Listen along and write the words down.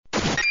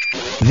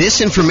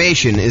This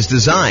information is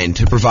designed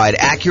to provide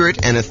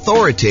accurate and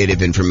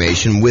authoritative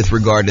information with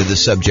regard to the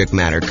subject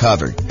matter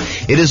covered.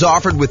 It is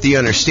offered with the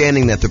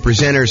understanding that the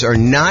presenters are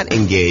not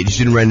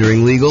engaged in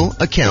rendering legal,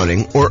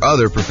 accounting, or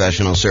other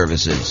professional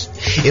services.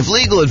 If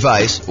legal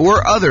advice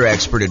or other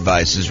expert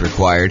advice is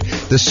required,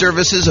 the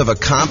services of a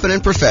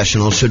competent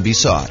professional should be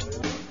sought.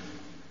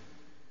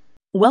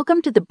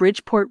 Welcome to the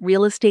Bridgeport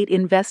Real Estate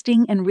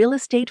Investing and Real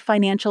Estate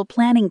Financial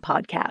Planning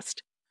Podcast.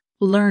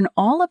 Learn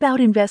all about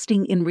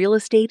investing in real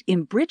estate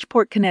in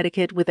Bridgeport,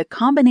 Connecticut with a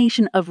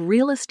combination of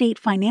real estate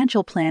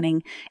financial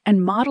planning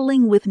and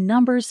modeling with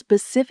numbers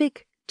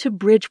specific to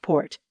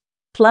Bridgeport,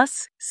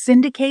 plus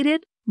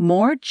syndicated,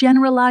 more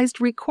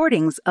generalized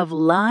recordings of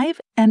live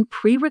and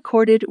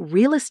pre-recorded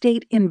real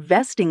estate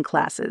investing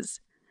classes.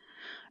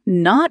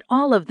 Not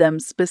all of them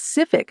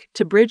specific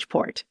to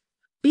Bridgeport.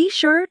 Be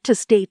sure to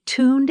stay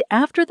tuned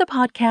after the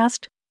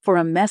podcast for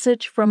a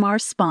message from our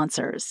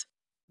sponsors.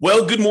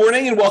 Well, good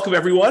morning and welcome,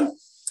 everyone.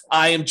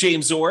 I am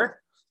James Orr.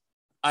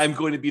 I'm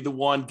going to be the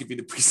one giving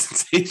the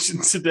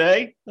presentation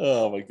today.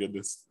 Oh, my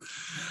goodness.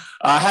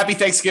 Happy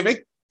Thanksgiving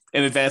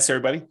in advance,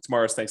 everybody.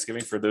 Tomorrow's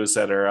Thanksgiving for those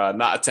that are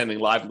not attending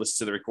live and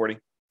listen to the recording.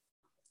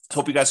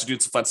 Hope you guys are doing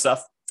some fun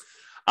stuff.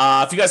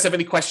 If you guys have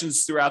any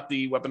questions throughout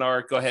the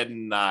webinar, go ahead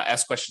and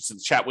ask questions in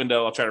the chat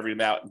window. I'll try to read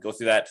them out and go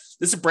through that.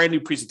 This is a brand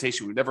new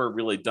presentation. We've never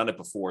really done it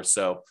before,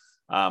 so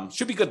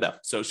should be good, though.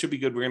 So it should be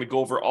good. We're going to go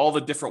over all the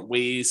different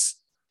ways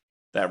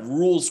that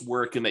rules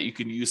work and that you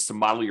can use to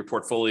model your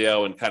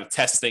portfolio and kind of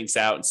test things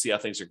out and see how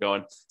things are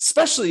going,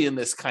 especially in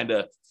this kind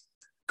of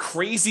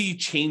crazy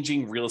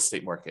changing real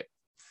estate market.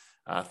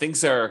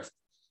 Things are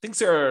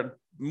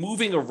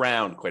moving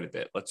around quite a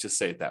bit. Let's just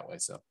say it that way.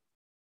 So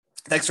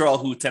thanks for all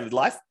who attended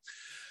live.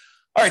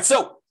 All right,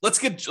 so let's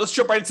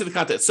jump right into the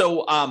content.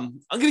 So I'm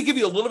going to give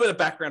you a little bit of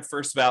background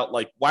first about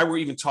like why we're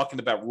even talking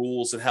about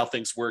rules and how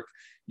things work.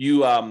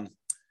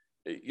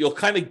 You'll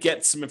kind of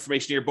get some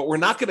information here, but we're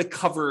not going to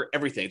cover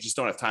everything. Just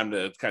don't have time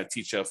to kind of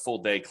teach a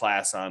full day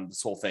class on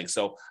this whole thing.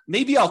 So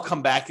maybe I'll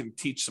come back and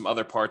teach some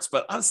other parts,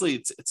 but honestly,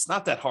 it's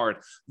not that hard.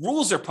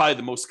 Rules are probably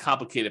the most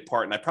complicated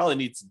part, and I probably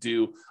need to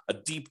do a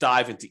deep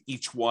dive into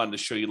each one to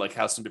show you like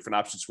how some different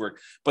options work.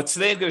 But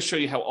today I'm going to show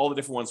you how all the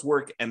different ones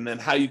work and then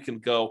how you can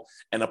go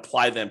and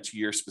apply them to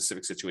your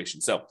specific situation.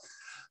 So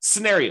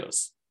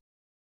scenarios.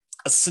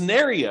 A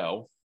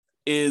scenario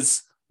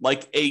is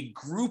like a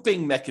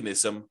grouping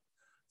mechanism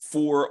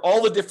for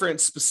all the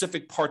different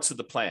specific parts of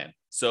the plan.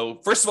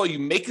 So first of all, you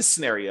make a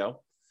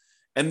scenario.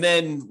 And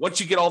then once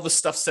you get all the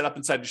stuff set up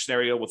inside your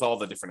scenario with all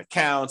the different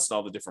accounts and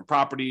all the different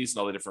properties and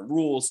all the different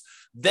rules,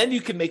 then you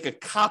can make a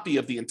copy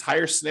of the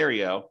entire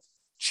scenario,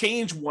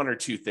 change one or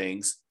two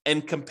things,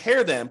 and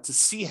compare them to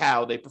see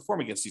how they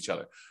perform against each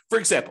other. For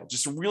example,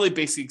 just a really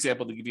basic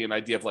example to give you an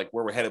idea of like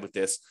where we're headed with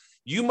this.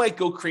 You might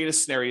go create a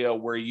scenario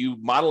where you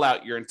model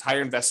out your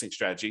entire investing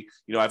strategy.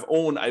 You know,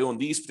 I own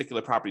these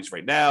particular properties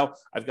right now.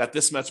 I've got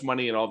this much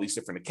money in all these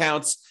different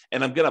accounts,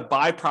 and I'm going to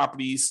buy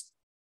properties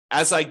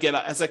as I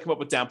come up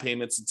with down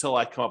payments until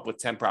I come up with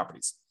 10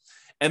 properties.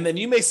 And then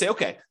you may say,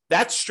 okay,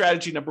 that's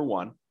strategy number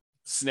one,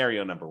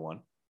 scenario number one.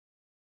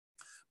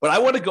 But I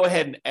want to go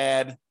ahead and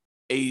add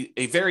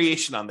a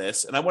variation on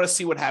this, and I want to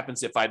see what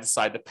happens if I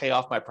decide to pay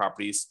off my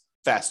properties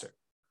faster.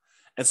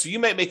 And so you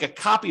might make a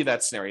copy of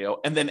that scenario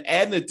and then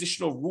add an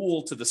additional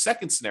rule to the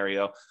second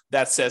scenario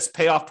that says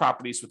pay off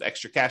properties with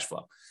extra cash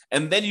flow.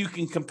 And then you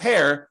can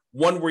compare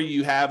one where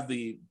you have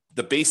the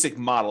basic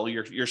model,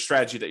 your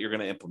strategy that you're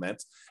going to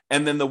implement,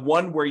 and then the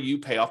one where you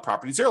pay off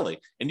properties early.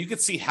 And you can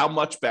see how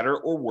much better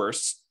or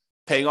worse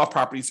paying off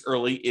properties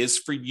early is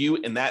for you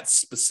in that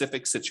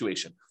specific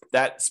situation,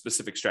 that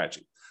specific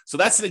strategy. So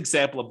that's an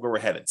example of where we're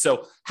headed.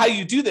 So how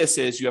you do this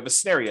is you have a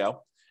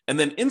scenario, and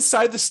then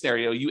inside the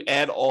scenario, you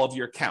add all of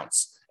your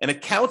accounts. And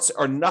accounts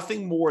are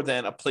nothing more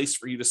than a place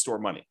for you to store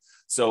money.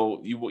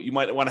 So you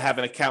might want to have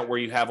an account where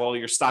you have all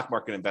your stock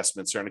market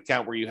investments, or an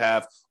account where you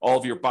have all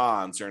of your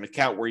bonds, or an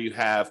account where you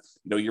have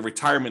your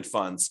retirement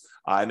funds,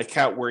 an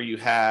account where you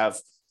have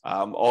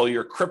all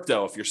your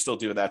crypto, if you're still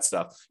doing that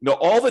stuff.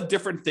 All the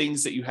different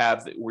things that you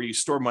have where you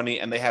store money,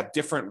 and they have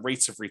different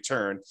rates of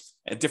return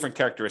and different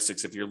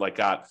characteristics. If you're like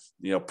got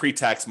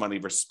pre-tax money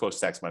versus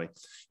post-tax money,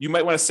 you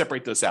might want to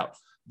separate those out.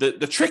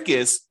 The trick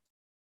is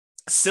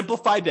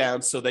simplify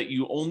down so that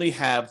you only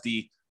have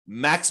the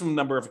maximum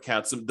number of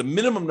accounts, the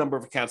minimum number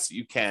of accounts that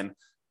you can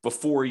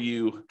before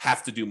you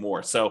have to do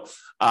more. So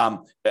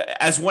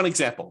as one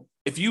example,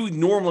 if you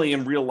normally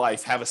in real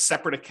life have a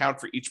separate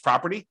account for each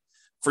property,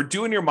 for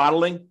doing your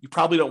modeling, you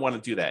probably don't want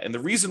to do that. And the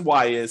reason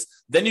why is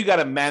then you got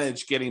to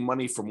manage getting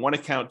money from one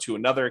account to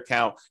another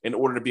account in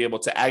order to be able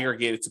to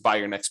aggregate it to buy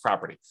your next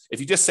property. If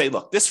you just say,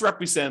 look, this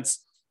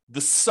represents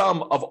the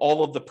sum of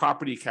all of the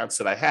property accounts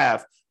that I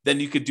have,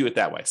 then you could do it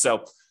that way.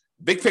 So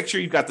big picture,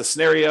 you've got the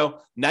scenario.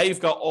 Now you've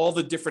got all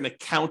the different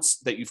accounts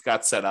that you've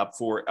got set up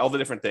for all the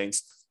different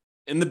things.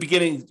 In the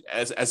beginning,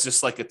 as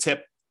just like a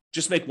tip,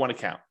 just make one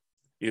account.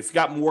 If you've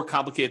got more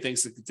complicated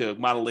things to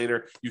model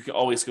later, you can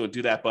always go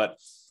do that. But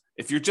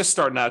if you're just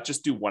starting out,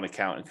 just do one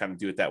account and kind of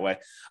do it that way.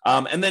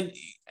 And then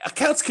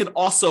accounts can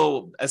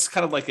also, as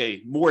kind of like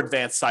a more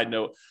advanced side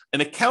note,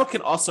 an account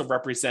can also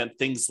represent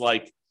things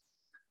like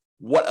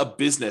what a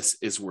business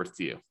is worth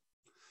to you.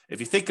 If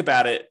you think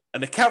about it,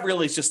 an account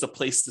really is just a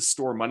place to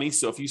store money.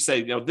 So if you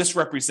say, this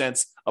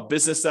represents a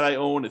business that I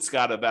own, it's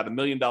got about $1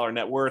 million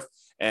net worth,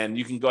 and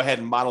you can go ahead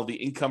and model the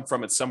income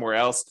from it somewhere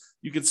else,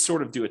 you can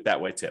sort of do it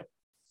that way too.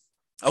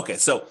 Okay,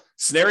 so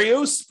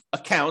scenarios,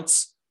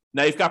 accounts,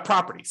 now you've got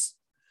properties.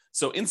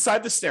 So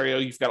inside the scenario,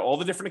 you've got all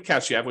the different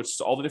accounts you have, which is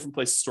all the different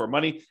places to store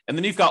money. And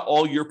then you've got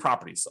all your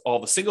properties, all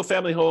the single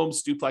family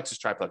homes, duplexes,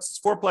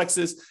 triplexes,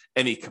 fourplexes,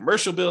 any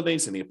commercial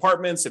buildings, any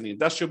apartments, any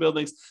industrial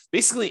buildings,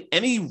 basically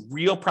any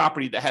real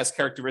property that has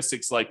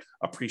characteristics like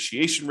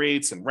appreciation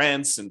rates and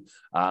rents and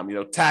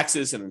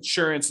taxes and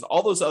insurance and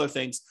all those other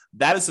things.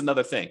 That is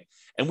another thing.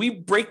 And we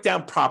break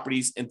down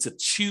properties into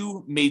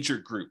two major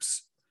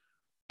groups.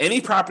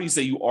 Any properties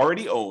that you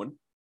already own.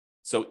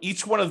 So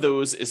each one of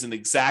those is an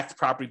exact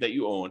property that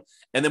you own.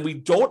 And then we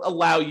don't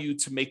allow you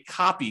to make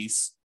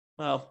copies.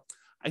 Well,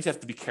 I have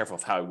to be careful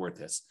of how I word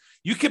this.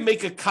 You can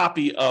make a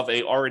copy of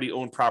a already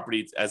owned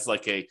property as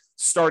like a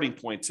starting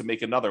point to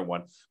make another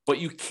one, but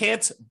you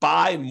can't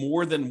buy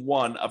more than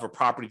one of a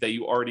property that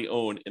you already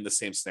own in the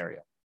same scenario.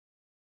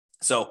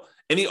 So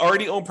any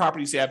already owned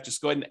properties you have,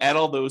 just go ahead and add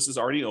all those as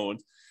already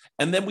owned.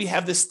 And then we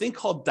have this thing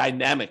called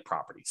dynamic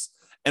properties.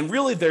 And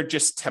really, they're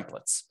just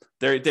templates.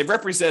 They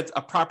represent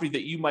a property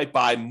that you might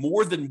buy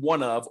more than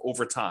one of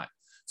over time.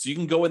 So you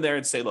can go in there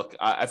and say, look,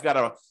 I've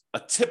got a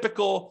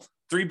typical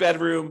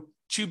 3-bedroom,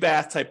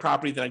 2-bath type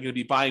property that I'm going to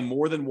be buying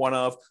more than one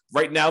of.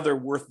 Right now, they're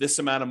worth this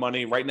amount of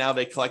money. Right now,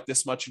 they collect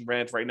this much in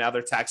rent. Right now,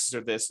 their taxes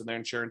are this and their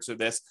insurance are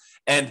this.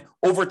 And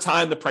over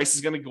time, the price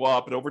is going to go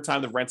up. And over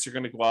time, the rents are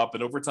going to go up.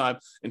 And over time,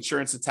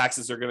 insurance and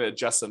taxes are going to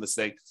adjust on this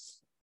thing.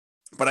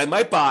 But I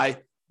might buy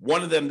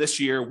one of them this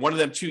year, one of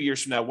them 2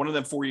 years from now, one of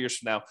them 4 years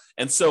from now.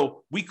 And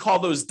so we call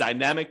those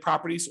dynamic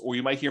properties, or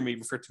you might hear me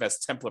refer to them as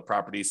template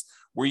properties,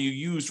 where you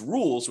use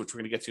rules, which we're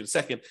going to get to in a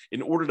second,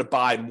 in order to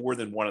buy more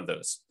than one of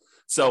those.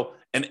 So,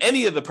 and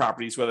any of the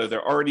properties, whether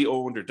they're already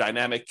owned or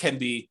dynamic, can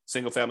be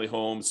single family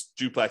homes,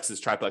 duplexes,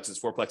 triplexes,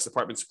 fourplexes,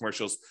 apartments,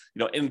 commercials,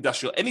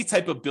 industrial, any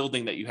type of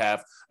building that you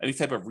have, any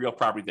type of real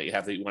property that you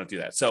have that you want to do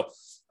that. So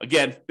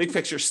again, big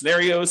picture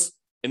scenarios,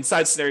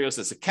 inside scenarios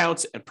as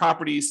accounts and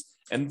properties.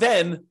 And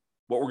then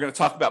what we're going to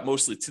talk about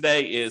mostly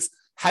today is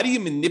how do you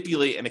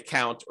manipulate an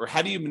account or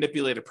how do you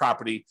manipulate a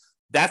property?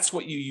 That's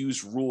what you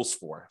use rules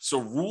for. So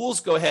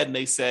rules go ahead and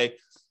they say,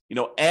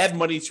 add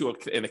money to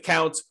an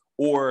account,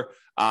 or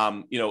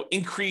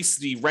increase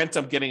the rent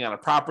I'm getting on a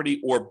property,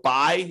 or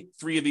buy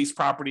 3 of these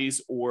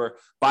properties, or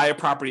buy a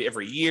property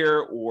every year,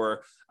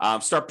 or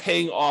start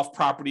paying off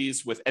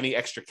properties with any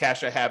extra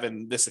cash I have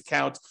in this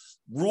account.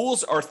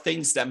 Rules are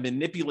things that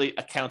manipulate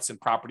accounts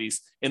and properties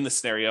in the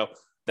scenario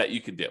that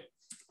you can do.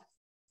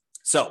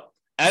 So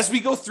as we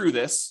go through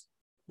this,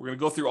 we're going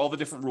to go through all the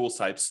different rules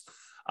types.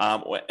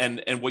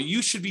 And what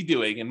you should be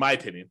doing, in my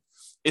opinion,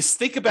 is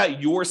think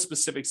about your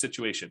specific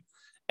situation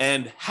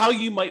and how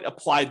you might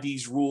apply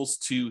these rules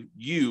to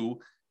you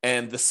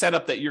and the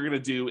setup that you're going to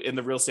do in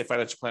the Real Estate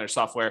Financial Planner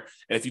software.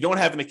 And if you don't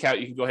have an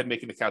account, you can go ahead and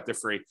make an account. They're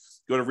free.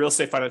 Go to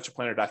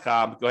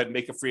realestatefinancialplanner.com, go ahead and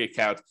make a free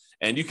account.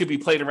 And you could be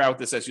playing around with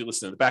this as you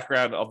listen in the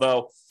background,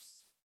 although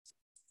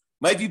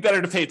might be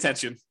better to pay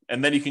attention,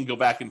 and then you can go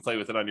back and play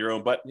with it on your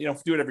own. But, do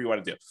whatever you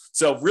want to do.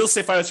 So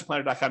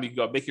realestatefinancialplanner.com, you can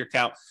go and make your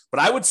account.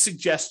 But I would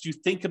suggest you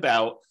think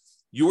about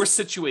your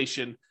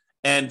situation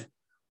and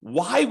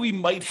why we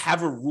might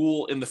have a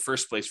rule in the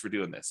first place for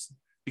doing this.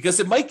 Because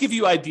it might give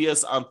you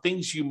ideas on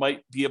things you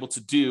might be able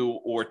to do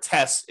or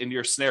test in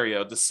your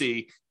scenario to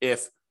see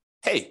if,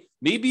 hey,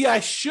 maybe I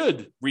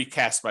should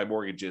recast my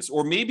mortgages,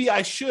 or maybe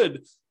I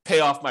should pay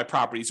off my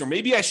properties, or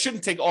maybe I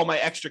shouldn't take all my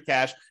extra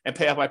cash and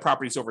pay off my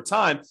properties over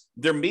time.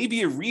 There may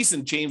be a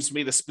reason James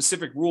made a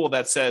specific rule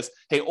that says,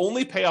 hey,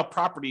 only pay off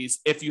properties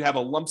if you have a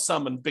lump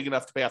sum and big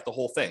enough to pay off the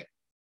whole thing,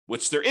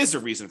 which there is a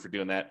reason for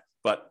doing that.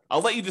 But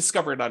I'll let you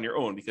discover it on your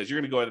own, because you're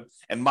going to go ahead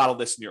and model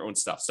this in your own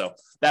stuff. So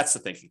that's the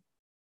thinking.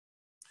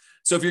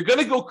 So if you're going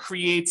to go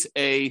create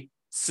a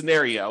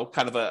scenario,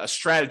 kind of a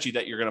strategy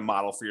that you're going to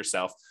model for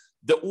yourself,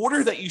 the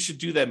order that you should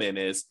do them in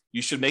is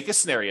you should make a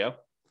scenario.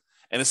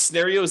 And a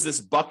scenario is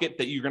this bucket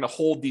that you're going to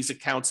hold these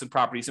accounts and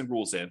properties and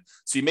rules in.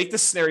 So you make the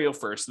scenario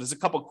first. There's a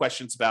couple of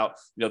questions about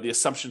the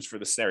assumptions for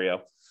the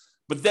scenario.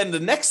 But then the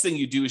next thing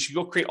you do is you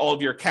go create all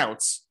of your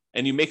accounts,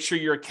 and you make sure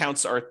your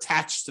accounts are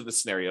attached to the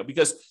scenario,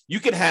 because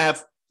you can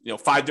have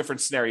 5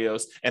 different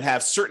scenarios and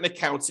have certain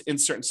accounts in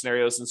certain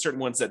scenarios and certain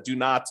ones that do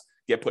not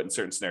get put in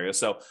certain scenarios.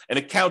 So an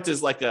account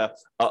is like a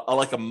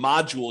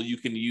module you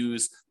can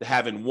use to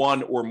have in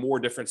one or more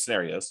different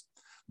scenarios.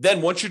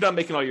 Then once you're done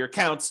making all your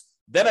accounts,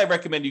 then I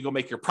recommend you go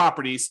make your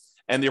properties,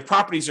 and your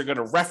properties are going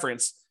to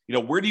reference,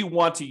 where do you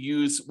want to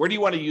use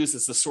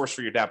as the source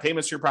for your down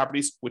payments for your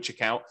properties, which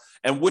account,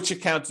 and which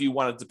account do you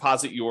want to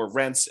deposit your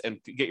rents and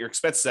get your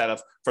expenses out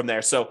of from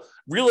there. So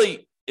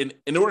really,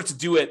 in order to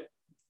do it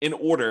in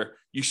order.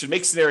 You should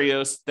make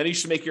scenarios, then you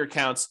should make your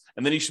accounts,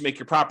 and then you should make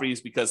your properties,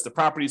 because the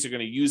properties are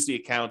going to use the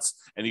accounts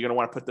and you're going to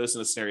want to put those in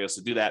the scenarios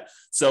to do that.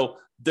 So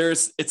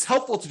it's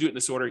helpful to do it in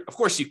this order. Of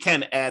course, you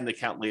can add an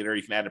account later.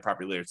 You can add a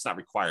property later. It's not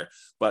required,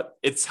 but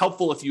it's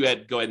helpful if you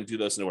go ahead and do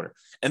those in order.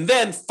 And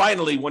then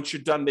finally, once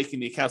you're done making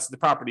the accounts of the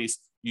properties,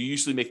 you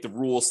usually make the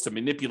rules to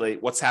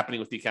manipulate what's happening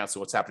with the accounts and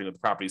what's happening with the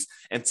properties.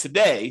 And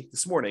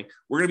this morning,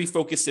 we're going to be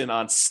focused in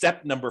on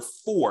step number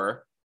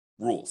 4,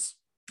 rules.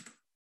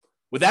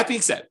 With that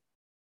being said,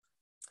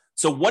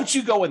 so once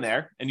you go in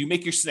there and you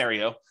make your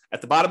scenario,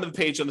 at the bottom of the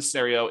page on the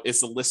scenario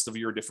is the list of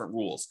your different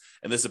rules.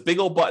 And there's a big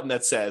old button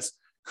that says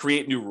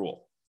create new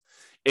rule.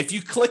 If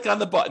you click on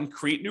the button,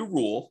 create new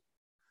rule,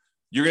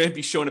 you're going to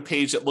be shown a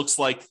page that looks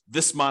like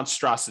this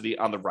monstrosity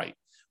on the right,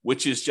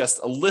 which is just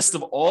a list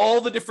of all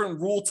the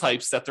different rule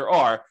types that there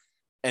are.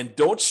 And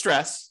don't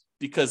stress,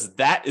 because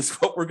that is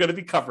what we're going to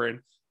be covering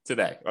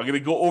today. I'm going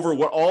to go over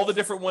what all the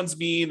different ones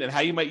mean and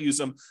how you might use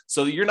them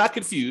so that you're not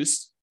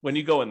confused when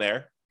you go in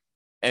there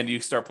and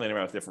you start playing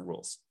around with different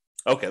rules.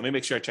 Okay, let me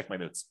make sure I check my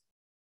notes.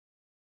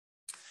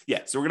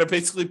 Yeah, so we're going to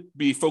basically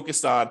be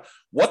focused on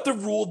what the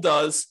rule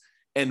does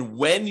and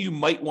when you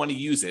might want to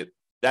use it.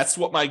 That's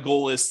what my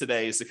goal is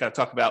today, is to kind of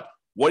talk about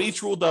what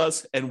each rule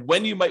does and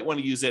when you might want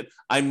to use it.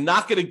 I'm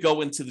not going to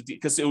go into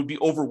because it would be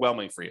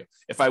overwhelming for you.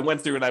 If I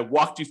went through and I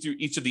walked you through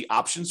each of the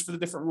options for the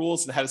different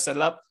rules and how to set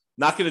it up,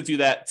 not going to do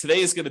that. Today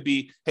is going to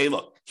be, hey,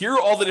 look, here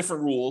are all the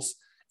different rules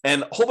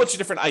and a whole bunch of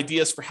different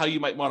ideas for how you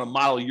might want to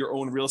model your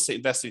own real estate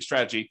investing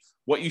strategy,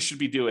 what you should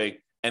be doing,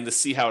 and to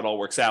see how it all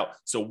works out.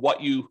 So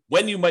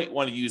when you might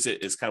want to use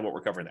it is kind of what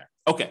we're covering there.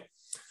 Okay.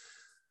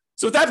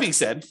 So with that being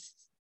said,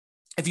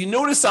 if you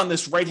notice on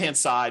this right-hand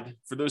side,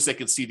 for those that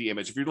can see the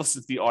image, if you're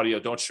listening to the audio,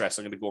 don't stress.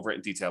 I'm going to go over it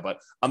in detail. But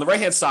on the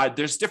right-hand side,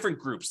 there's different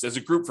groups. There's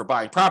a group for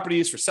buying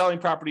properties, for selling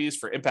properties,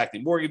 for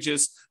impacting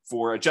mortgages,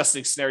 for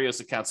adjusting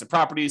scenarios, accounts, and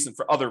properties, and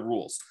for other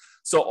rules.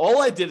 So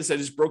all I did is I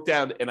just broke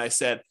down and I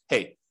said,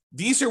 hey,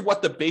 these are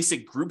what the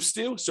basic groups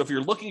do. So if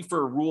you're looking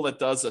for a rule that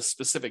does a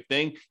specific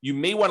thing, you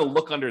may want to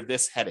look under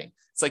this heading.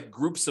 It's like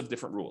groups of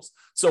different rules.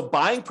 So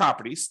buying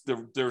properties,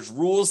 there's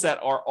rules that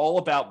are all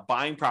about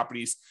buying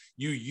properties.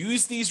 You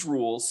use these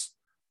rules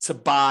to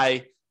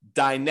buy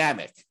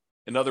dynamic.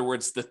 In other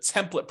words, the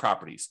template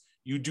properties.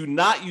 You do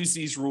not use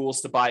these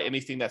rules to buy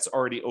anything that's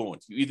already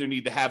owned. You either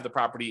need to have the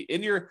property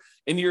in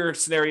your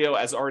scenario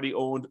as already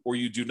owned, or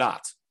you do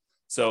not.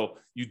 So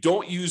you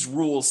don't use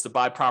rules to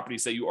buy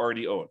properties that you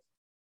already own.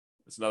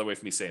 That's another way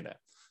for me saying that.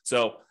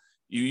 So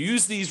you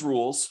use these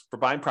rules for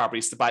buying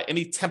properties to buy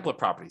any template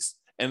properties.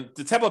 And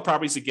the template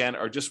properties, again,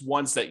 are just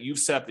ones that you've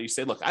set up that you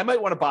say, look, I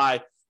might want to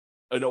buy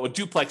a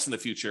duplex in the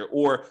future,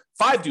 or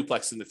 5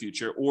 duplex in the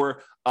future,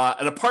 or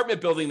an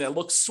apartment building that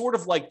looks sort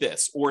of like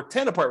this, or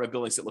 10 apartment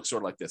buildings that look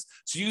sort of like this.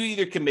 So you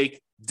either can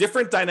make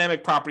different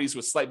dynamic properties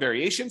with slight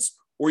variations,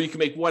 or you can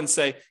make one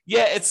say,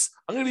 yeah,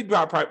 I'm going to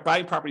be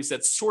buying properties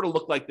that sort of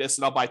look like this,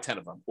 and I'll buy 10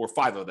 of them, or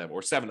 5 of them,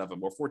 or 7 of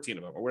them, or 14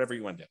 of them, or whatever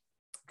you want to do.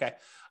 Okay.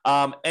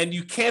 And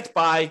you can't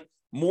buy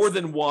more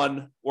than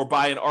one or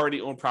buy an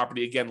already owned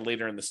property again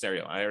later in the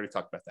scenario. I already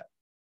talked about that.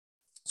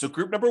 So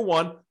group number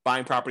 1,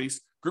 buying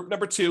properties. Group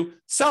number 2,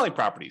 selling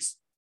properties.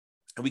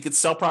 And we could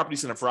sell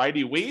properties in a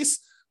variety of ways,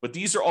 but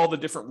these are all the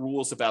different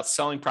rules about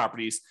selling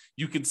properties.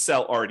 You can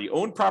sell already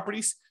owned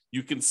properties.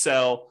 You can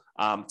sell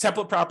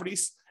template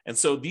properties. And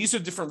so these are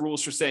different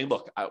rules for saying,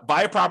 look,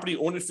 buy a property,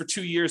 own it for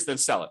 2 years, then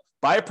sell it.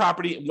 Buy a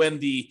property when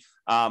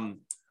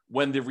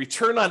the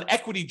return on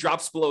equity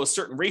drops below a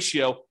certain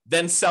ratio,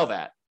 then sell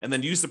that, and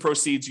then use the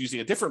proceeds using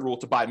a different rule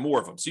to buy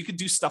more of them. So you could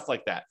do stuff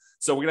like that.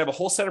 So we're going to have a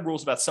whole set of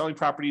rules about selling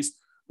properties.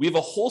 We have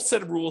a whole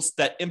set of rules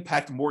that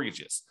impact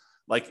mortgages,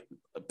 like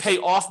pay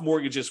off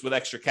mortgages with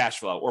extra cash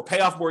flow, or pay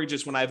off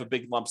mortgages when I have a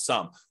big lump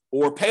sum,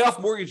 or pay off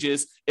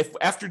mortgages if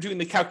after doing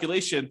the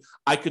calculation,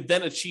 I could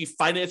then achieve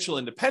financial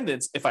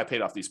independence if I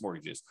paid off these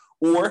mortgages,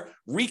 or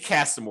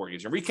recast a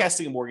mortgage. And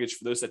recasting a mortgage,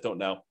 for those that don't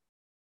know,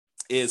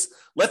 is,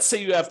 let's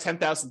say you have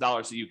 $10,000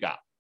 that you got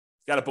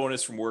a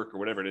bonus from work or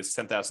whatever it is,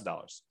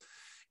 $10,000.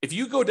 If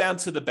you go down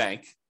to the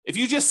bank,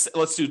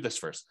 let's do this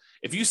first.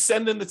 If you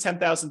send in the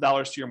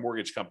 $10,000 to your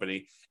mortgage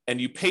company and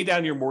you pay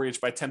down your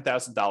mortgage by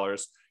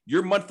 $10,000,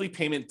 your monthly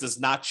payment does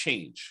not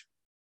change.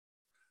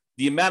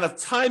 The amount of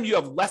time you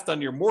have left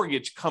on your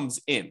mortgage comes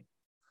in.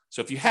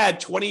 So if you had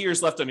 20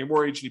 years left on your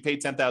mortgage and you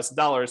paid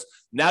 $10,000,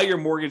 now your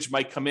mortgage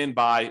might come in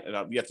by,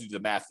 you have to do the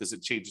math because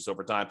it changes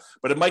over time,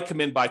 but it might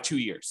come in by 2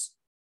 years.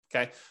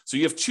 Okay. So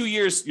you have 2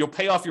 years, you'll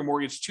pay off your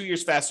mortgage 2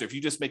 years faster if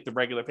you just make the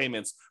regular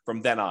payments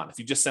from then on, if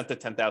you just sent the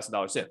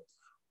 $10,000 in.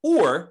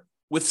 Or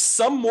with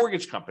some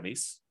mortgage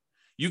companies,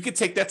 you could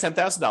take that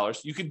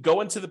 $10,000, you could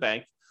go into the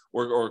bank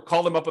or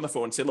call them up on the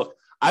phone and say, look,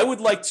 I would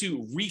like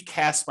to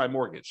recast my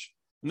mortgage.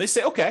 And they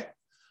say, okay,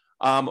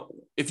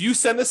 if you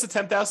send us the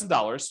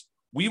 $10,000,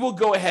 we will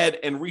go ahead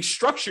and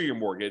restructure your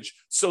mortgage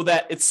so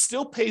that it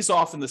still pays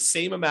off in the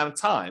same amount of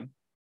time,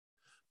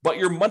 but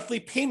your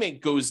monthly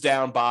payment goes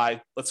down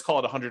by, let's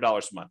call it $100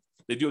 a month.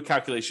 They do a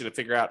calculation to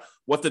figure out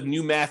what the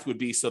new math would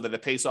be so that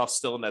it pays off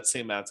still in that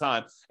same amount of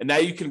time. And now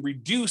you can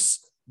reduce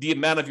the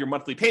amount of your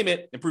monthly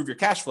payment, improve your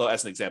cash flow,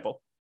 as an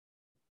example,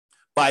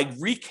 by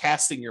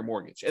recasting your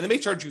mortgage. And they may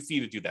charge you a fee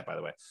to do that, by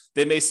the way.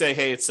 They may say,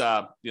 hey, it's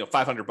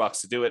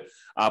 $500 to do it,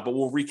 but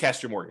we'll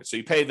recast your mortgage. So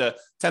you pay the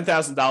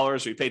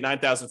 $10,000 or you pay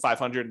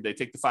 $9,500 and they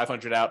take the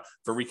 $500 out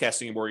for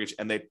recasting your mortgage,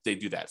 and they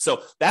do that.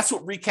 So that's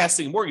what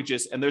recasting mortgage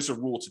is, and there's a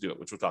rule to do it,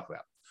 which we'll talk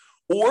about.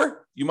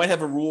 Or you might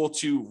have a rule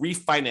to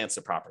refinance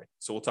a property.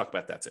 So we'll talk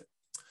about that too.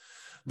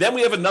 Then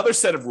we have another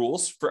set of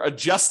rules for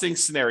adjusting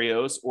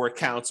scenarios or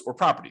accounts or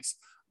properties.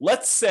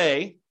 Let's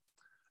say,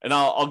 and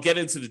I'll get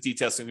into the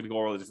details, so I'm going to go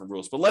over all the different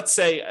rules. But let's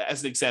say,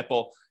 as an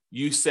example,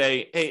 you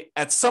say, hey,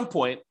 at some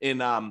point in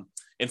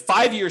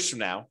 5 years from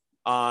now,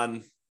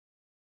 on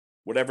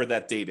whatever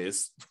that date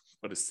is,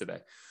 what is today?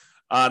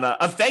 On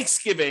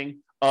Thanksgiving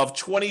of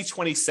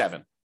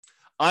 2027,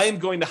 I am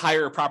going to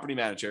hire a property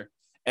manager,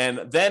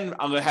 and then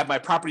I'm going to have my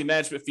property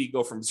management fee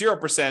go from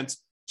 0%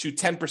 to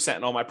 10%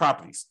 in all my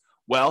properties.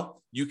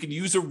 Well, you can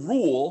use a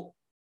rule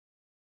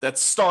that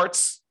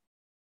starts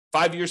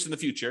 5 years in the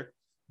future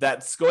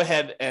that's go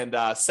ahead and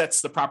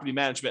sets the property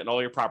management and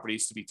all your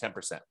properties to be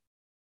 10%.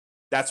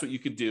 That's what you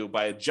could do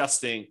by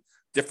adjusting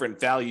different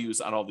values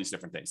on all these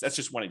different things. That's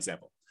just one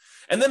example.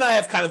 And then I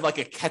have kind of like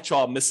a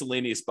catch-all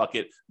miscellaneous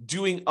bucket,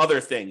 doing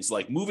other things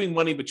like moving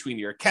money between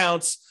your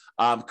accounts,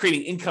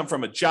 creating income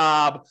from a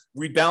job,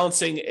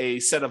 rebalancing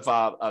a set of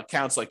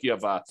accounts, like you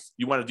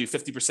want to do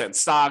 50%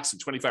 stocks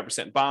and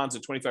 25% bonds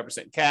and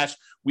 25% cash.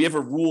 We have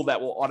a rule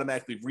that will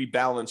automatically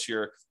rebalance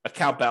your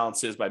account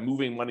balances by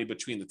moving money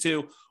between the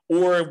two.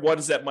 Or what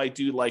does that might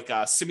do, like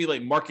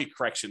simulate market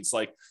corrections?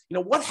 Like,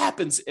 what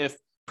happens if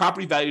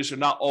property values are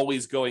not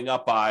always going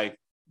up by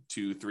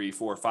 2, 3,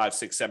 4, 5,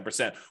 6,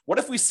 7%? What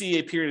if we see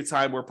a period of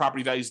time where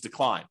property values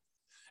decline?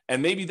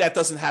 And maybe that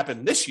doesn't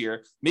happen this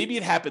year. Maybe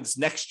it happens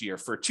next year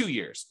for 2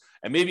 years.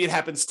 And maybe it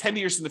happens 10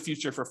 years in the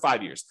future for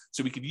 5 years.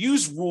 So we could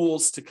use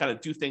rules to kind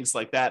of do things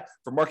like that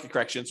for market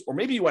corrections. Or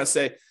maybe you want to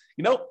say,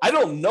 I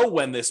don't know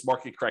when this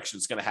market correction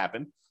is going to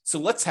happen, so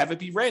let's have it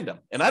be random.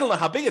 And I don't know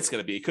how big it's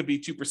going to be. It could be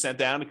 2%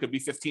 down. It could be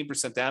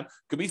 15% down. It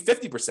could be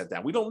 50%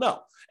 down. We don't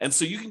know. And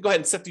so you can go ahead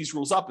and set these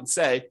rules up and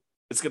say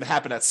it's going to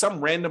happen at some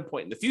random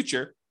point in the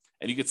future.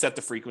 And you could set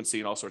the frequency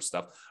and all sorts of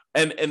stuff.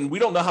 And we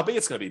don't know how big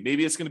it's going to be.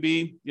 Maybe it's going to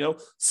be,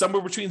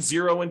 somewhere between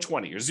 0 and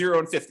 20 or 0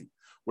 and 50,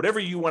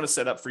 whatever you want to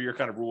set up for your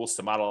kind of rules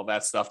to model all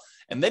that stuff.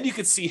 And then you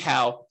can see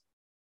how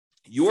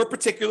your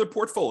particular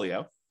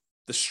portfolio,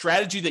 the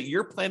strategy that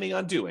you're planning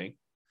on doing,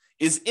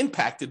 is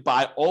impacted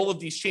by all of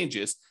these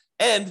changes.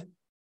 And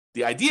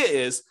the idea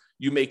is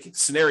you make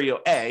scenario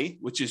A,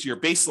 which is your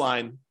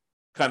baseline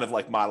kind of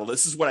like model.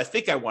 This is what I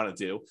think I want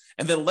to do.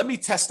 And then let me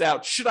test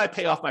out, should I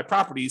pay off my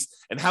properties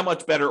and how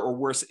much better or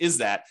worse is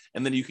that?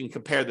 And then you can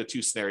compare the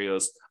two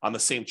scenarios on the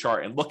same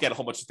chart and look at a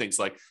whole bunch of things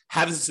like,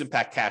 how does this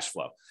impact cash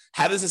flow?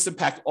 How does this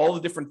impact all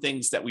the different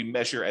things that we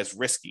measure as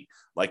risky,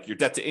 like your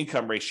debt to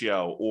income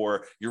ratio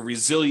or your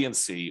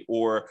resiliency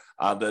or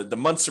the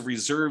months of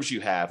reserves you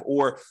have,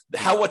 or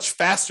how much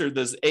faster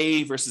does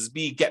A versus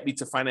B get me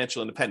to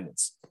financial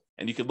independence?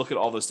 And you can look at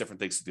all those different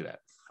things to do that.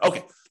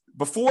 Okay.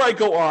 Before I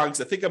go on,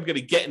 because I think I'm going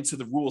to get into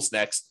the rules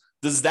next,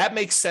 does that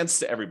make sense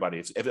to everybody?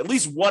 If at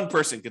least one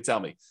person can tell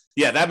me,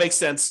 yeah, that makes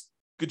sense.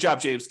 Good job,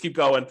 James. Keep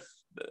going.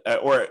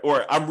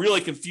 Or I'm really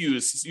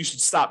confused. You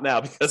should stop now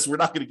because we're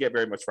not going to get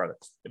very much further.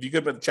 If you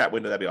could put the chat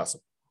window, that'd be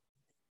awesome.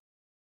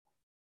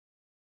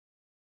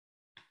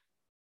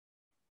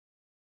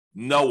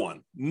 No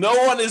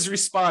one is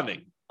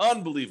responding.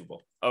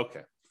 Unbelievable.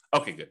 Okay,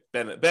 good.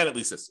 Ben at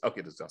least is.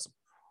 Okay, that's awesome.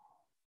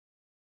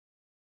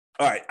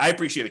 All right, I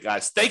appreciate it,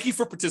 guys. Thank you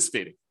for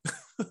participating.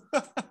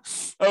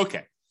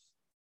 Okay.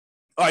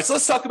 All right, so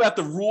let's talk about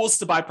the rules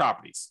to buy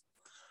properties.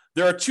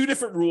 There are two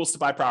different rules to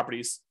buy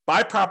properties.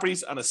 Buy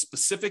properties on a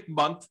specific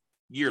month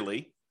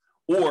yearly,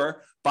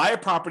 or buy a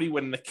property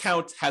when an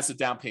account has a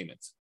down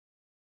payment.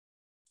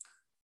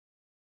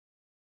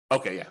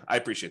 Okay, yeah, I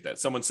appreciate that.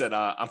 Someone said,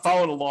 I'm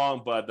following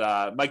along,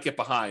 but might get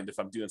behind if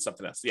I'm doing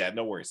something else. Yeah,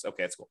 no worries.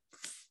 Okay, that's cool.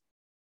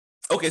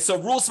 Okay,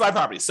 so rules to buy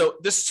properties. So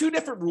there's two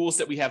different rules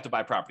that we have to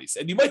buy properties.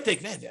 And you might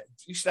think, man,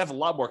 you should have a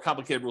lot more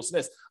complicated rules than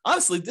this.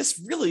 Honestly,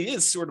 this really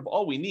is sort of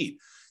all we need.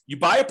 You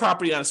buy a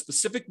property on a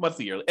specific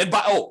monthly year. And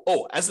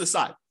as an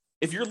aside,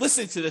 if you're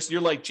listening to this and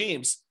you're like,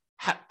 James,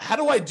 how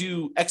do I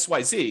do X,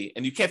 Y, Z?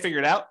 And you can't figure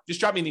it out, just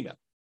drop me an email.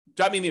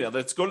 Drop me an email.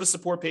 Let's go to the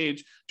support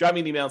page, drop me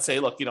an email and say,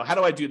 look, how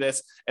do I do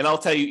this? And I'll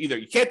tell you either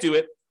you can't do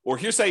it, or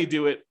here's how you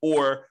do it,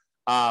 or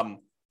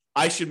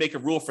I should make a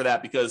rule for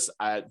that because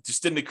it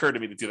just didn't occur to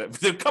me to do that.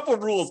 But a couple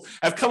of rules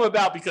have come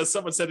about because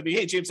someone said to me,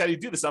 hey, James, how do you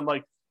do this? I'm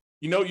like,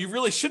 you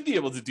really should be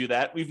able to do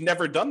that. We've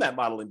never done that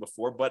modeling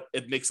before, but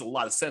it makes a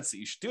lot of sense that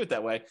you should do it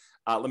that way.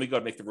 Let me go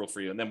and make the rule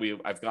for you. And then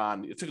I've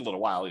gone, it took a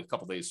little while, a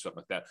couple of days, something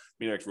like that.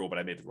 We didn't make the rule, but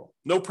I made the rule.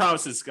 No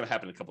promises it's going to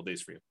happen in a couple of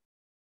days for you.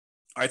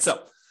 All right,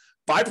 so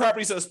buy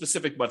properties on a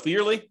specific monthly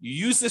yearly.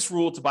 You use this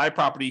rule to buy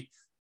property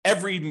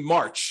every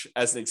March,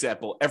 as an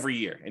example, every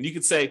year. And you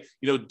could say,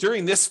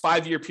 during this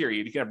 5-year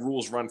period, you can have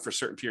rules run for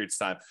certain periods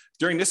of time.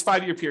 During this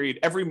 5-year period,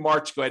 every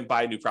March, go ahead and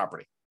buy a new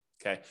property.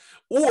 Okay.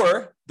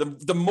 Or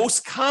the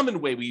most common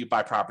way we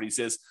buy properties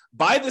is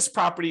buy this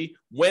property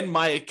when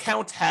my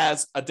account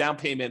has a down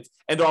payment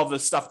and all the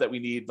stuff that we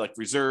need, like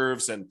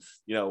reserves and,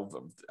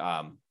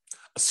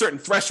 a certain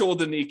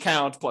threshold in the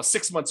account, plus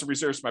 6 months of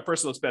reserves for my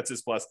personal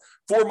expenses, plus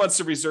 4 months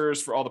of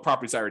reserves for all the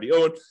properties I already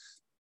own,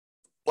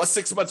 plus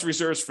 6 months of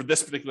reserves for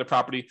this particular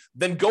property.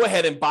 Then go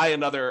ahead and buy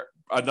another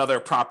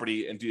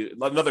property and do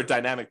another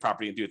dynamic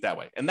property and do it that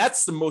way. And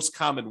that's the most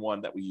common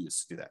one that we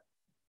use to do that.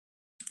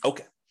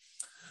 Okay.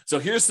 So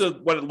here's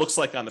what it looks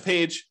like on the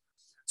page.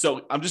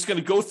 So I'm just going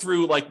to go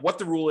through like what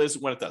the rule is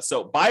when it does.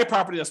 So buy a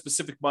property in a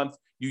specific month.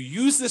 You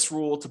use this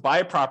rule to buy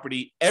a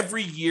property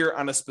every year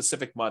on a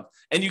specific month,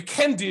 and you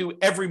can do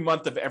every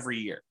month of every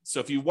year.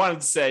 So if you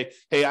wanted to say,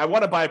 hey, I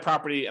want to buy a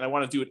property and I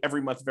want to do it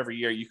every month of every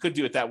year, you could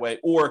do it that way,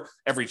 or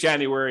every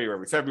January or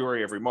every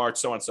February, every March,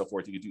 so on and so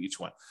forth. You could do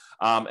each one.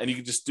 And you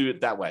can just do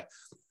it that way.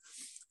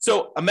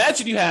 So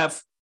imagine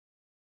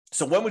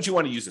so when would you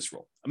want to use this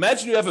rule?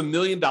 Imagine you have $1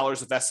 million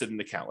invested in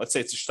an account. Let's say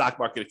it's a stock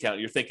market account.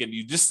 You're thinking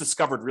you just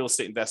discovered real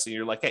estate investing.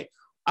 You're like, hey,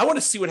 I want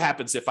to see what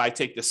happens if I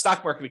take the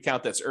stock market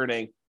account that's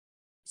earning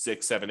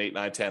 6, 7, 8,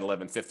 9, 10,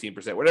 11,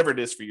 15%, whatever it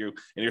is for you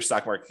in your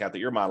stock market account that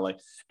you're modeling.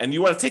 And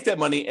you want to take that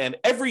money and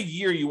every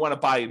year you want to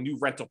buy a new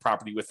rental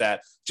property with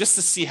that just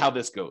to see how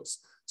this goes.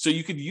 So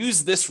you could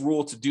use this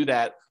rule to do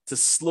that, to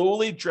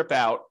slowly drip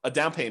out a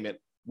down payment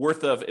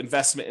worth of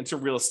investment into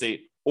real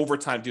estate over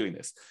time doing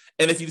this.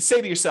 And if you say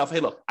to yourself,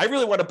 hey, look, I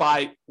really want to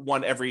buy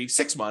one every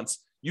 6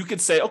 months, you could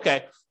say,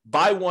 okay,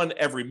 buy one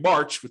every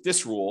March with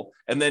this rule.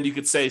 And then you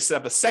could say, set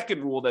up a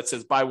second rule that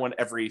says buy one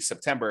every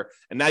September.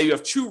 And now you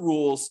have 2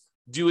 rules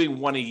doing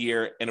one a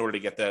year in order to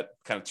get that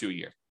kind of 2 a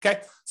year.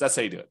 Okay. So that's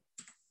how you do it.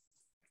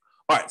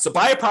 All right. So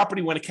buy a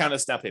property when it counts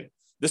as down payment.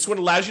 This one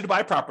allows you to buy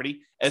a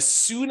property as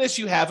soon as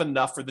you have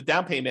enough for the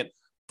down payment,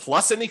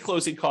 plus any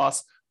closing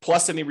costs,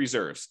 plus any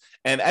reserves.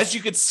 And as you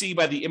can see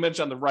by the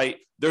image on the right,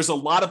 there's a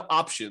lot of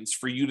options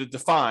for you to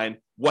define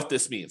what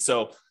this means.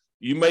 So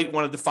you might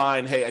want to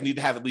define, hey, I need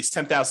to have at least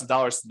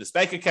 $10,000 in this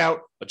bank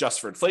account, adjust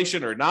for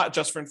inflation or not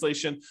adjust for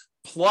inflation,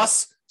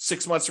 plus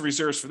 6 months of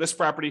reserves for this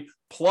property,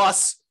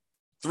 plus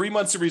 3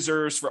 months of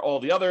reserves for all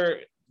the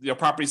other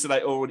properties that I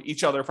own,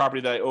 each other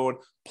property that I own,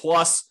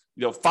 plus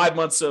 5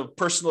 months of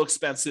personal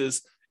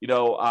expenses,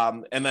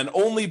 and then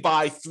only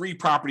buy 3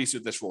 properties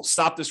with this rule.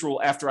 Stop this rule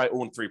after I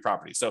own 3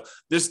 properties. So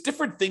there's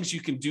different things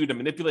you can do to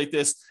manipulate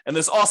this. And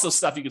there's also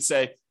stuff you could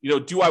say,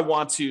 do I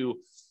want to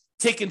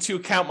take into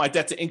account my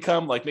debt to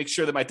income, like make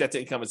sure that my debt to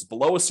income is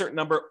below a certain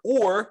number?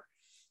 Or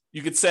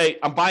you could say,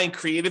 I'm buying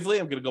creatively.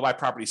 I'm going to go buy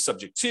properties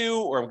subject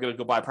to, or I'm going to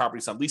go buy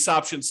properties on lease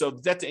options. So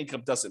the debt to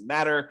income doesn't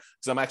matter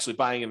because I'm actually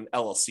buying an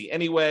LLC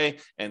anyway.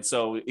 And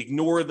so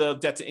ignore the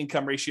debt to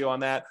income ratio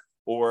on that,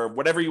 or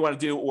whatever you want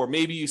to do. Or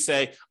maybe you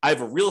say, I have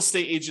a real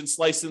estate agent's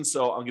license,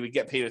 so I'm going to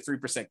get paid a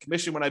 3%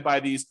 commission when I buy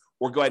these,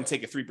 or go ahead and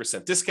take a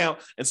 3% discount.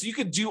 And so you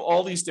could do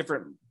all these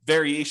different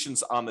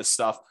variations on this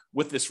stuff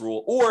with this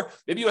rule. Or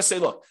maybe you say,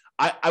 look,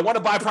 I want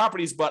to buy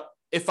properties, but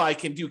if I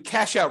can do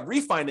cash out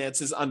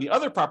refinances on the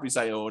other properties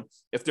I own,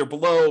 if they're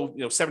below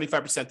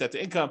 75% debt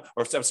to income,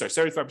 or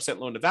 75%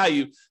 loan to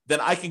value,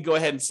 then I can go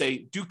ahead and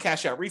say, do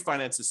cash out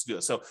refinances to do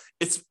it. So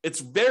it's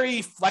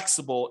very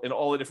flexible in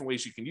all the different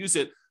ways you can use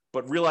it,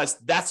 but realize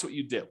that's what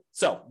you do.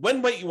 So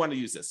when might you want to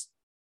use this?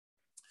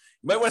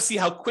 You might want to see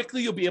how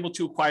quickly you'll be able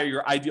to acquire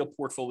your ideal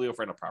portfolio of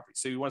rental property.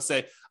 So you want to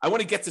say, I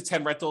want to get to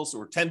 10 rentals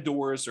or 10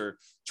 doors or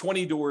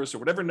 20 doors or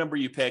whatever number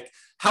you pick.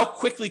 How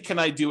quickly can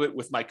I do it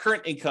with my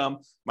current income,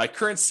 my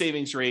current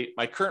savings rate,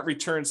 my current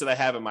returns that I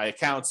have in my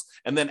accounts?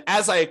 And then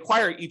as I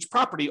acquire each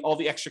property, all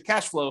the extra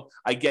cash flow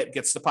I get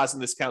gets deposited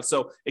in this account.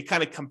 So it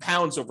kind of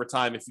compounds over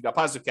time if you've got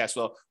positive cash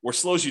flow, or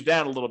slows you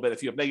down a little bit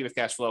if you have negative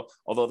cash flow,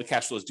 although the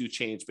cash flows do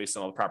change based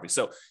on all the properties.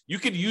 So you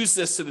could use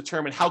this to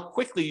determine how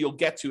quickly you'll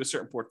get to a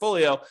certain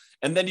portfolio.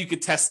 And then you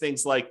could test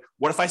things like,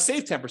 what if I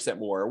save 10%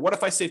 more? Or what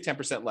if I save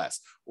 10% less?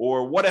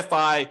 Or what if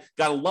I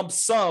got a lump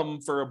sum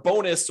for a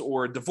bonus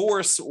or a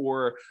divorce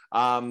or,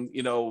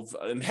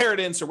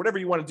 inheritance or whatever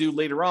you want to do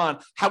later on?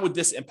 How would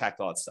this impact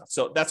all that stuff?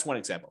 So that's one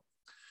example.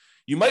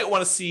 You might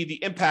want to see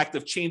the impact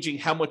of changing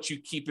how much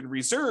you keep in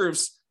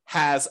reserves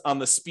has on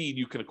the speed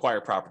you can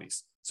acquire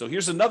properties. So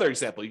here's another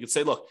example. You could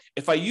say, look,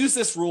 if I use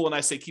this rule and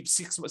I say keep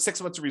six months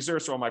of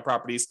reserves for all my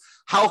properties,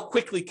 how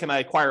quickly can I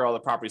acquire all the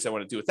properties I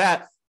want to do with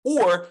that?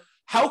 Or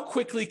how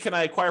quickly can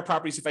I acquire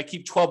properties if I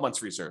keep 12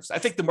 months reserves? I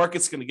think the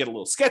market's going to get a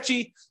little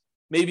sketchy.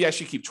 Maybe I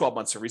should keep 12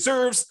 months of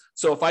reserves.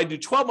 So if I do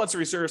 12 months of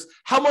reserves,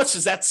 how much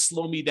does that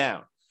slow me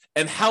down?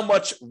 And how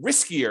much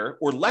riskier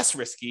or less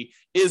risky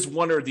is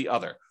one or the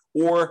other?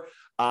 Or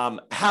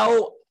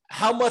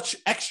how much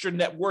extra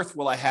net worth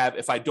will I have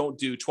if I don't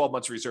do 12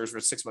 months of reserves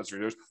versus 6 months of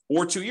reserves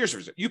or 2 years of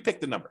reserves? You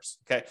pick the numbers,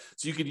 okay?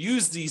 So you could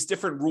use these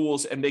different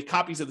rules and make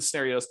copies of the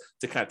scenarios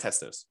to kind of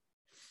test those.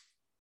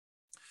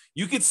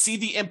 You could see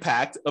the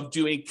impact of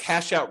doing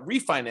cash out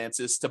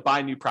refinances to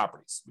buy new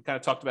properties. We kind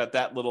of talked about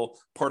that little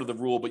part of the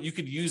rule, but you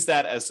could use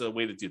that as a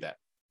way to do that.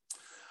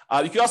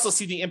 You can also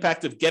see the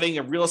impact of getting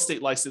a real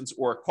estate license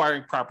or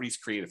acquiring properties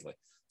creatively.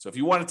 So if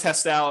you want to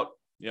test out,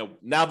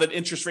 now that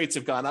interest rates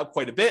have gone up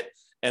quite a bit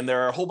and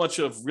there are a whole bunch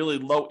of really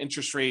low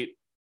interest rate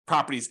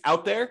properties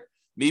out there,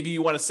 maybe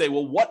you want to say,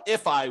 well, what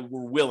if I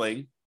were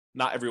willing,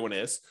 not everyone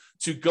is,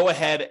 to go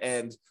ahead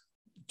and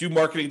do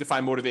marketing to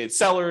find motivated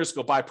sellers,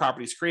 go buy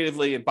properties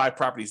creatively and buy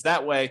properties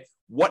that way?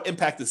 What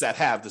impact does that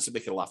have? Does it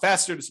make it a lot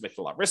faster? Does it make it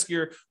a lot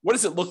riskier? What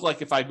does it look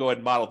like if I go ahead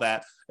and model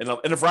that in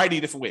a variety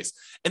of different ways?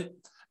 And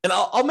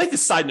I'll make a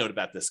side note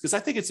about this because I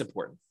think it's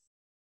important.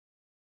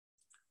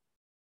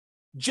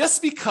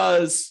 Just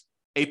because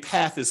a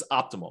path is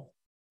optimal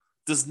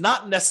does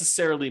not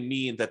necessarily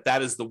mean that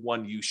that is the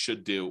one you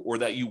should do or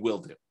that you will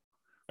do,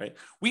 right?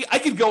 I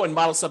could go and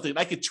model something and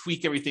I could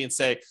tweak everything and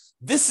say,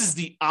 this is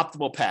the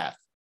optimal path,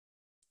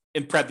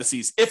 in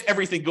parentheses, if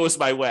everything goes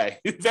my way,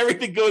 if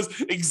everything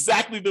goes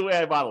exactly the way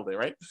I modeled it,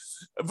 right?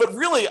 But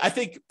really, I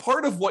think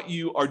part of what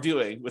you are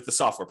doing with the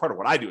software, part of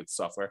what I do with the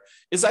software,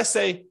 is I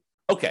say,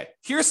 okay,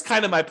 here's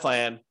kind of my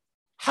plan.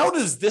 How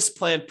does this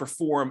plan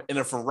perform in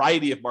a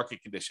variety of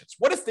market conditions?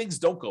 What if things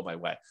don't go my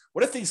way?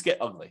 What if things get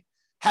ugly?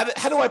 How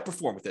do I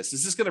perform with this?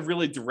 Is this going to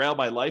really derail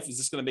my life? Is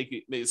this going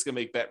to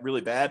make that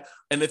really bad?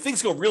 And if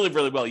things go really,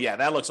 really well, yeah,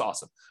 that looks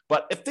awesome.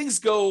 But if things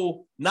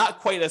go not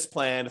quite as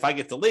planned, if I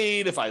get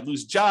delayed, if I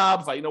lose a job,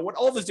 if I, what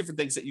all those different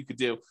things that you could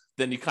do,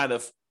 then you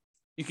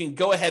can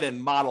go ahead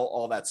and model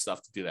all that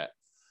stuff to do that.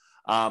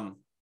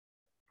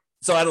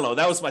 So I don't know.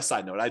 That was my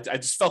side note. I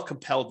just felt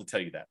compelled to tell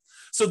you that.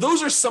 So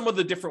those are some of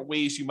the different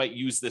ways you might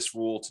use this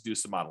rule to do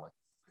some modeling.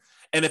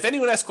 And if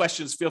anyone has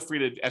questions, feel free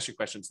to ask your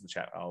questions in the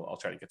chat. I'll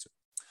try to get to it.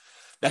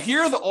 Now,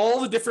 here are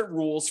all the different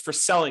rules for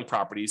selling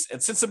properties.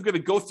 And since I'm going to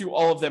go through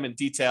all of them in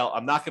detail,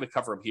 I'm not going to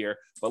cover them here,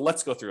 but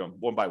let's go through them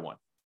one by one.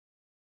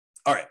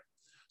 All right.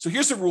 So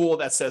here's a rule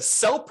that says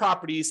sell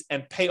properties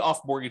and pay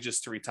off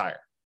mortgages to retire.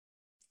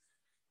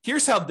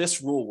 Here's how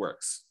this rule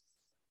works.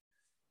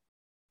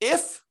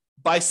 If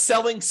by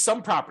selling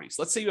some properties,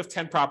 let's say you have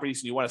 10 properties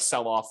and you want to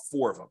sell off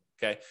 4 of them,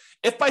 okay?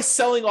 If by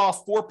selling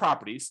off 4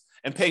 properties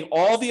and paying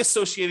all the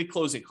associated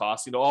closing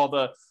costs, all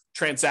the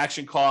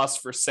transaction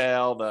costs for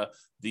sale, the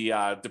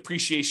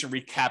depreciation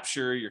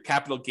recapture, your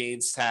capital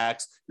gains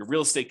tax, your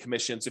real estate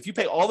commissions. If you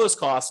pay all those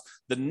costs,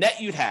 the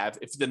net you'd have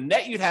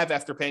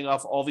after paying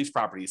off all these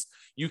properties,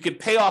 you can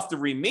pay off the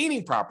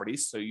remaining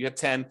properties. So you have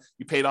 10,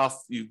 you paid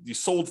off, you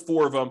sold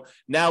 4 of them.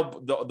 Now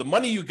the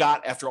money you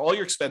got after all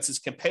your expenses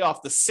can pay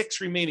off the 6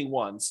 remaining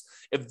ones.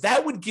 If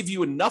that would give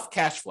you enough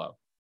cash flow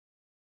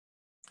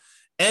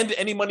and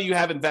any money you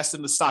have invested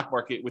in the stock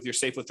market with your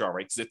safe withdrawal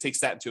rate, because it takes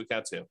that into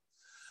account too,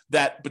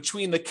 that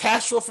between the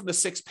cash flow from the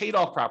 6 paid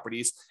off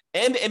properties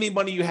and any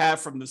money you have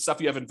from the stuff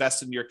you have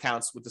invested in your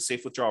accounts with the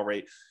safe withdrawal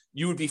rate,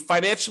 you would be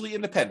financially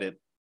independent.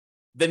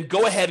 Then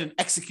go ahead and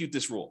execute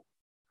this rule.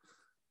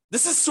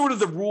 This is sort of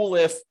the rule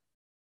if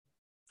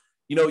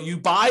you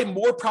buy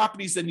more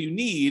properties than you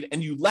need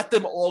and you let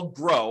them all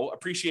grow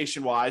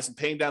appreciation wise and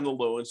paying down the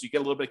loans, you get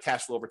a little bit of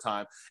cash flow over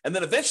time. And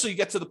then eventually you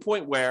get to the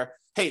point where,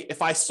 hey,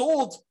 if I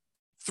sold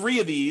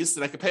 3 of these,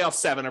 then I could pay off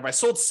 7. Or if I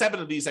sold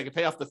 7 of these, I could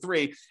pay off the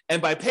 3.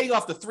 And by paying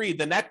off the 3,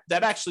 then that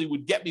actually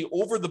would get me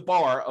over the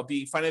bar of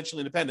being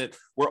financially independent,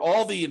 where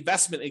all the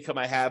investment income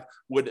I have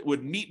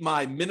would meet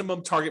my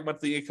minimum target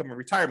monthly income in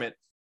retirement.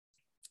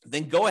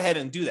 Then go ahead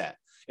and do that.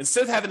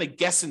 Instead of having to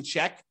guess and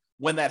check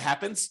when that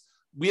happens,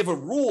 we have a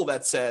rule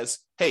that says,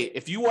 hey,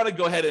 if you want to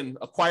go ahead and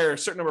acquire a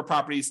certain number of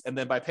properties, and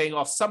then by paying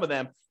off some of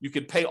them, you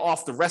can pay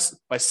off the rest.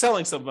 By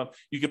selling some of them,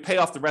 you can pay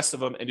off the rest of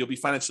them and you'll be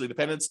financially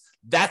independent.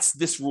 That's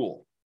this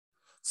rule.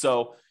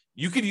 So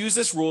you could use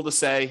this rule to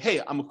say,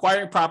 hey, I'm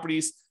acquiring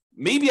properties.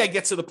 Maybe I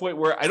get to the point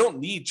where I don't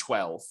need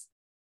 12,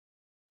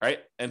 right?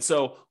 And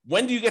so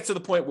when do you get to the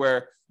point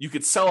where you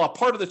could sell a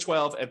part of the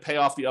 12 and pay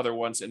off the other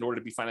ones in order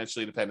to be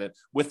financially independent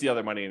with the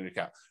other money in your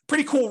account?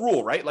 Pretty cool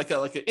rule, right? Like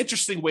an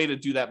interesting way to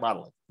do that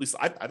modeling. At least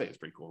I think it's a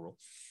pretty cool rule.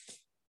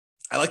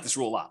 I like this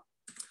rule a lot.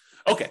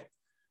 Okay,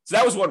 so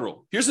that was one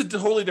rule. Here's a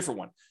totally different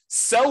one.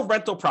 Sell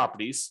rental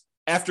properties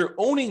after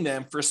owning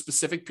them for a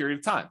specific period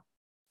of time.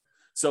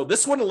 So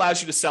this one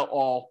allows you to sell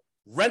all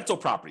rental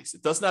properties.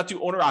 It does not do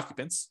owner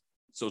occupants.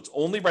 So it's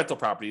only rental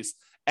properties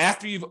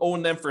after you've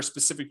owned them for a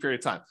specific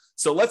period of time.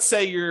 So let's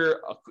say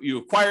you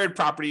acquired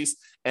properties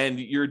and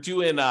you're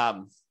doing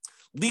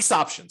lease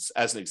options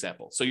as an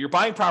example. So you're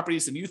buying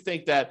properties and you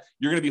think that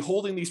you're going to be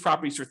holding these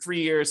properties for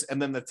 3 years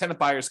and then the tenant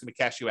buyer is going to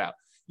cash you out.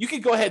 You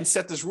can go ahead and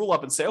set this rule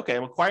up and say, okay,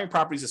 I'm acquiring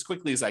properties as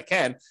quickly as I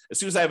can. As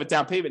soon as I have a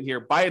down payment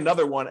here, buy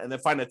another one and then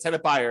find a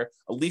tenant buyer,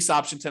 a lease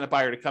option tenant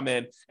buyer to come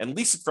in and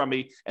lease it from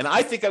me. And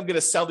I think I'm going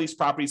to sell these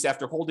properties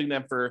after holding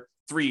them for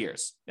 3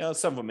 years.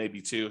 Some of them may be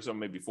 2, some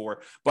may be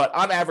 4, but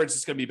on average,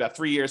 it's going to be about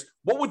 3 years.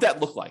 What would that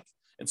look like?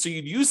 And so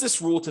you'd use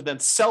this rule to then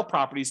sell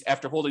properties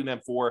after holding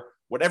them for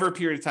whatever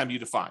period of time you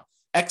define,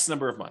 X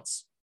number of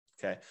months.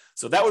 Okay.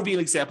 So that would be an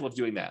example of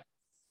doing that.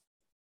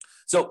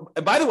 So,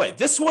 and by the way,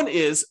 this one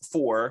is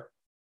for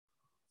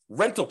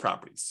rental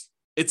properties.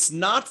 It's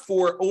not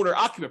for owner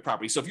occupant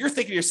properties. So if you're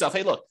thinking to yourself,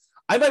 hey, look,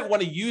 I might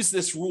want to use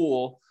this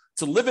rule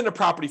to live in a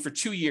property for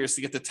 2 years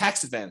to get the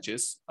tax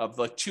advantages of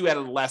like 2 out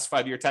of the last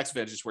 5 year tax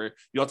advantages where you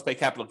don't have to pay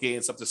capital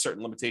gains up to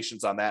certain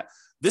limitations on that.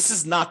 This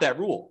is not that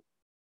rule.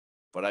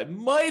 but I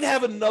might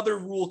have another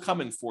rule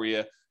coming for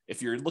you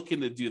if you're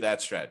looking to do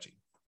that strategy.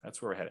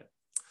 That's where we're headed.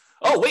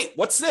 Oh, wait,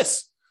 what's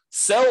this?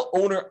 Sell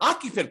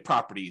owner-occupant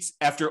properties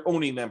after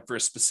owning them for a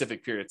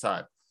specific period of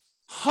time.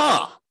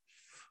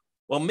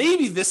 Well,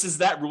 maybe this is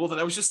that rule that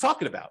I was just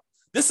talking about.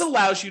 This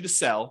allows you to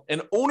sell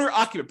an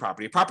owner-occupant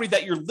property, a property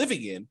that you're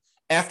living in,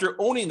 after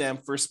owning them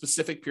for a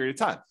specific period of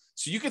time.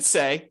 So you could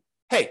say,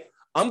 hey,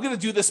 I'm going to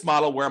do this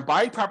model where I'm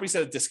buying properties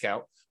at a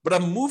discount, but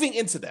I'm moving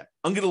into them.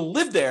 I'm going to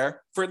live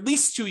there for at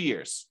least 2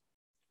 years.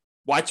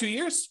 Why 2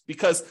 years?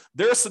 Because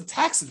there are some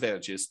tax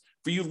advantages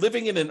for you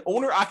living in an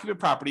owner-occupant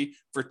property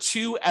for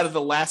 2 out of the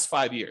last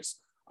 5 years.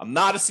 I'm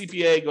not a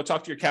CPA. Go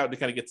talk to your accountant to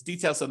kind of get the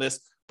details on this.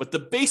 But the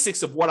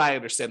basics of what I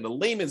understand, the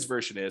layman's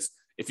version is,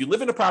 if you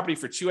live in a property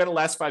for 2 out of the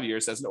last 5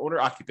 years as an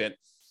owner-occupant,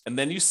 and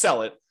then you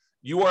sell it,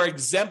 you are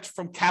exempt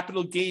from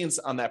capital gains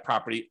on that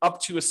property up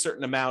to a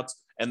certain amount,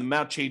 and the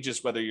amount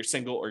changes whether you're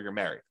single or you're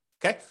married.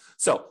 Okay,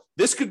 so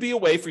this could be a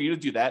way for you to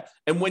do that.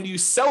 And when you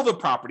sell the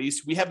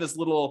properties, we have this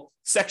little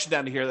section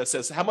down here that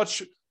says, how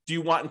much do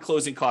you want in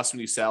closing costs when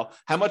you sell?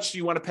 How much do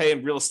you want to pay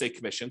in real estate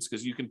commissions?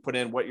 Because you can put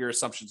in what your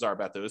assumptions are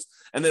about those.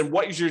 And then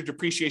what is your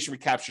depreciation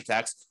recapture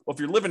tax? Well, if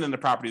you're living in the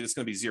property, that's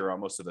going to be zero on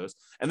most of those.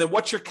 And then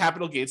what's your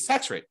capital gains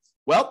tax rate?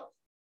 Well,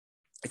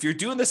 if you're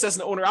doing this as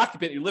an owner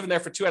occupant, you're living there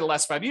for 2 out of the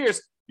last 5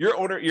 years,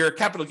 your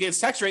capital gains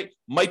tax rate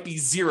might be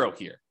zero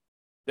here.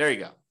 There you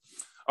go.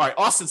 All right,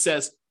 Austin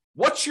says,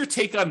 what's your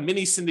take on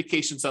mini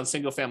syndications on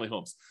single family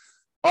homes?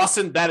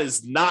 Austin, that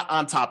is not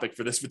on topic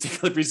for this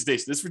particular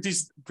presentation.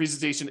 This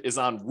presentation is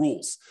on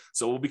rules.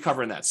 So we'll be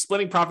covering that.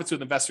 Splitting profits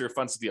with investor or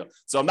funds deal.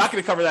 So I'm not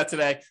going to cover that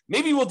today.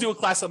 Maybe we'll do a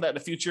class on that in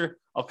the future.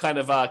 I'll kind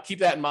of keep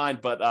that in mind,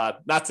 but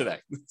not today.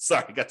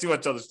 Sorry, got too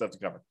much other stuff to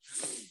cover.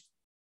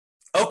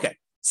 Okay,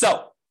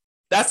 so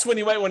that's when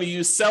you might want to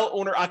use sell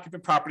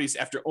owner-occupant properties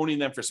after owning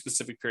them for a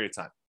specific period of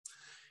time.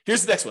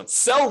 Here's the next one.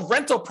 Sell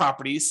rental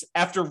properties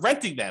after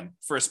renting them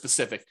for a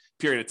specific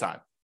period of time.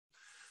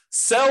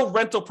 Sell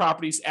rental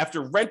properties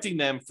after renting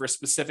them for a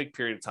specific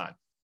period of time.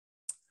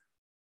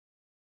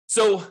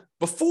 So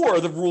before,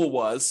 the rule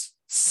was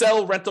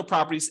sell rental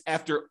properties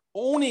after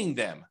owning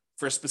them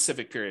for a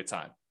specific period of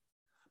time.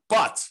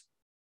 But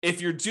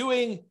if you're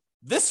doing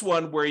this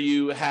one where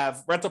you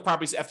have rental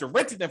properties after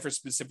renting them for a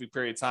specific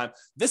period of time,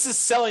 this is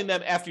selling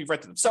them after you've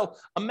rented them. So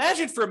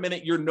imagine for a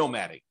minute you're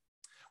nomading,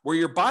 where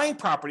you're buying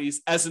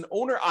properties as an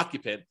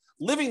owner-occupant,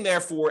 living there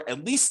for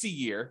at least a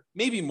year,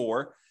 maybe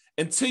more,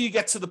 until you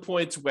get to the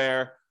point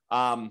where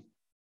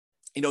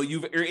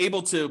you're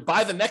able to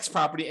buy the next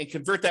property and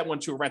convert that one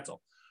to a rental.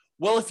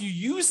 Well, if you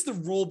use the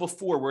rule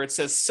before where it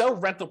says sell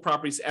rental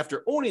properties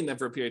after owning them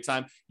for a period of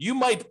time, you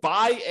might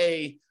buy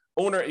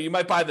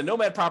the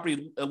nomad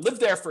property, live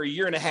there for a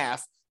year and a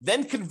half,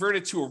 then convert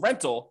it to a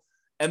rental.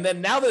 And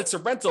then now that it's a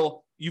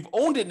rental, you've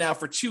owned it now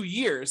for 2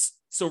 years.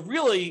 So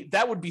really,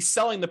 that would be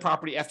selling the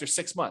property after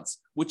 6 months,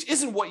 which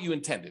isn't what you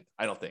intended,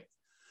 I don't think.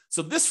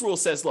 So this rule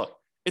says, look,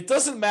 it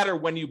doesn't matter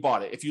when you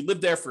bought it. If you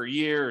lived there for a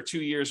year or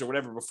 2 years or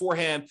whatever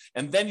beforehand,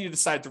 and then you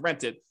decide to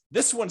rent it,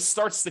 this one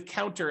starts the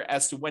counter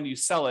as to when you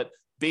sell it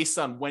based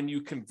on when you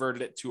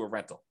converted it to a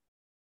rental.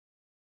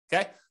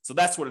 Okay, so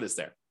that's what it is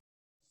there.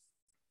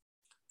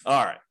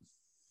 All right.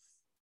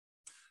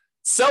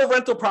 Sell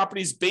rental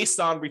properties based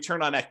on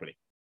return on equity.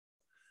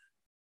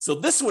 So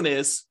this one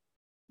is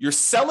you're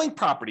selling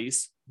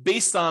properties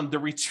based on the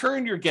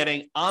return you're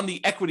getting on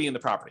the equity in the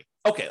property.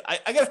 Okay,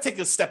 I got to take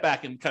a step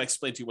back and kind of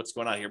explain to you what's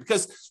going on here,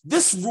 because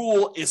this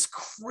rule is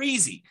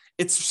crazy.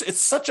 It's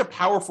such a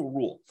powerful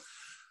rule.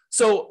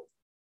 So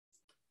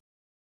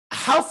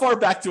how far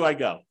back do I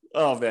go?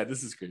 Oh man,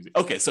 this is crazy.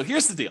 Okay, so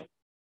here's the deal.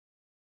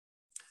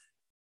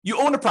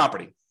 You own a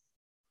property,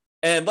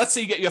 and let's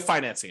say you have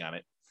financing on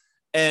it,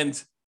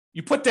 and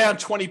you put down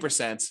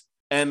 20%,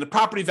 and the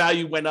property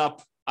value went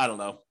up,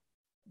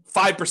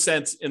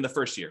 5% in the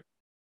first year.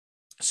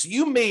 So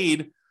you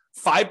made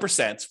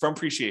 5% from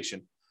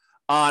appreciation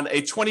on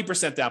a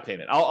 20% down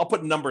payment. I'll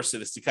put numbers to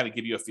this to kind of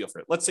give you a feel for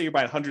it. Let's say you're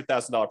buying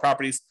 $100,000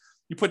 properties.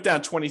 You put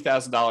down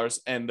 $20,000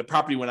 and the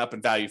property went up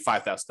in value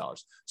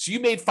 $5,000. So you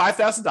made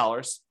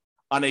 $5,000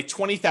 on a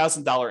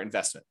 $20,000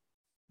 investment,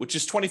 which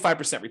is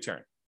 25%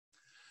 return.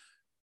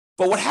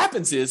 But what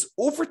happens is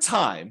over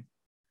time,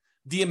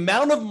 the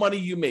amount of money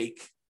you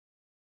make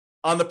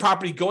on the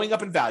property going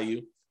up in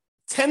value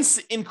tends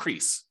to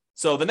increase.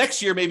 So the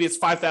next year, maybe it's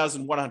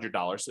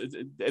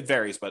 $5,100. It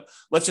varies, but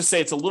let's just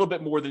say it's a little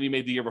bit more than you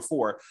made the year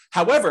before.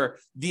 However,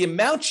 the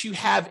amount you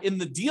have in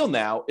the deal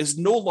now is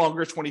no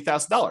longer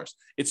 $20,000.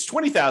 It's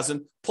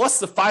 $20,000 plus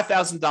the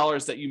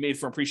 $5,000 that you made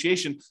from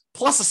appreciation,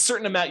 plus a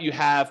certain amount you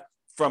have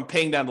from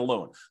paying down the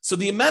loan. So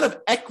the amount of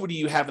equity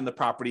you have in the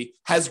property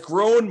has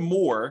grown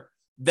more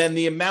than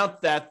the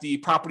amount that the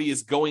property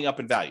is going up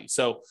in value.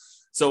 So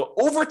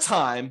over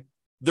time,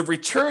 the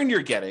return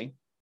you're getting,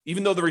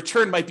 even though the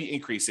return might be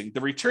increasing, the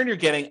return you're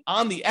getting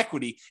on the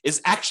equity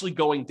is actually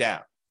going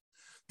down.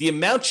 The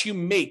amount you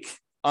make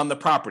on the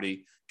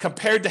property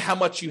compared to how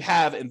much you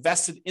have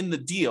invested in the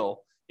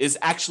deal is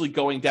actually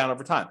going down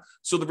over time.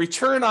 So the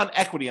return on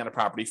equity on a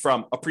property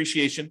from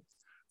appreciation,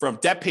 from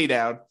debt pay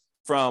down,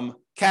 from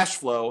cash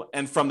flow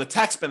and from the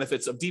tax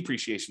benefits of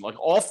depreciation. Like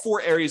all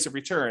four areas of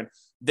return,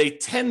 they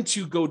tend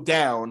to go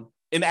down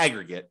in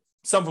aggregate.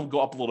 Some of them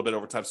go up a little bit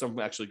over time. Some of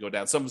them actually go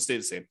down. Some of them stay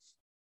the same.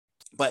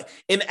 But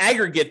in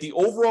aggregate, the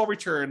overall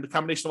return, the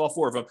combination of all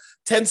four of them,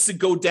 tends to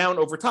go down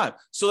over time.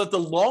 So that the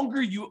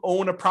longer you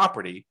own a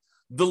property,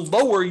 the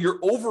lower your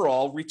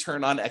overall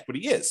return on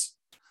equity is.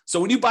 So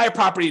when you buy a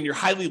property and you're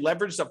highly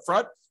leveraged up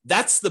front,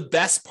 that's the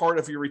best part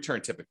of your return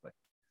typically.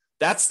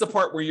 That's the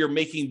part where you're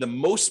making the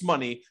most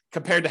money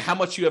compared to how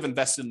much you have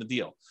invested in the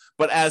deal.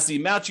 But as the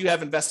amount you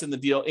have invested in the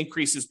deal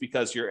increases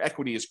because your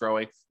equity is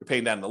growing, you're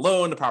paying down the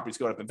loan, the property's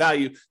going up in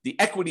value, the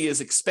equity is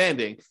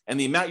expanding, and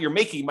the amount you're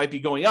making might be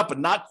going up, but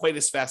not quite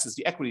as fast as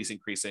the equity is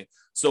increasing.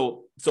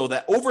 So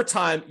that over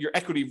time, your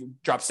equity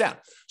drops down.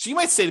 So you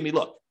might say to me,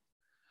 look,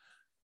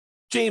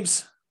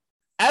 James,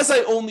 as I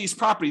own these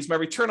properties, my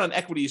return on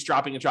equity is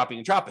dropping and dropping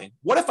and dropping.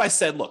 What if I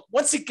said, look,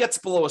 once it gets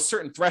below a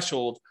certain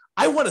threshold,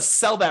 I want to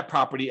sell that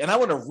property and I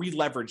want to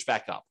re-leverage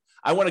back up.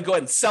 I want to go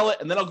ahead and sell it,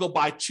 and then I'll go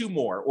buy two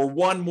more or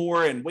one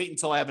more and wait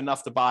until I have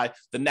enough to buy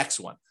the next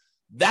one.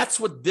 That's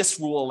what this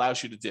rule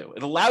allows you to do.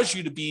 It allows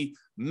you to be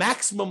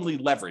maximally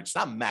leveraged,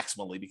 not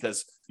maximally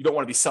because you don't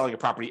want to be selling a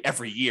property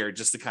every year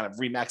just to kind of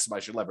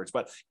re-maximize your leverage,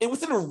 but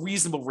within a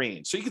reasonable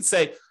range. So you can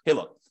say, hey,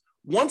 look,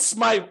 once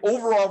my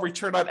overall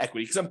return on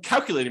equity, because I'm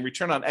calculating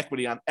return on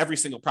equity on every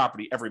single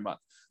property every month.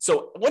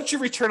 So once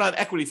your return on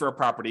equity for a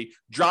property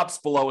drops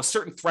below a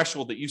certain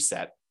threshold that you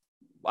set,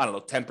 I don't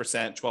know, 10%,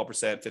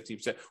 12%,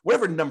 15%,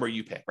 whatever number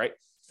you pick, right?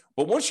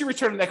 But once your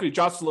return on equity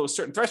drops below a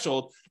certain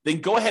threshold,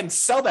 then go ahead and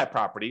sell that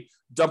property,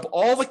 dump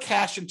all the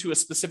cash into a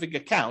specific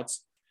account,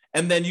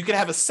 and then you can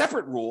have a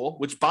separate rule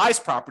which buys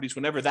properties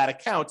whenever that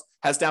account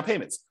has down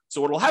payments. So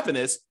what will happen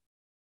is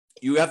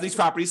you have these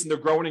properties and they're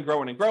growing and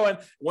growing and growing.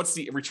 Once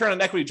the return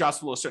on equity drops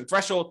below a certain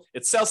threshold,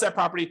 it sells that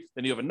property.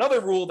 Then you have another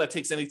rule that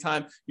takes any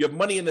time. You have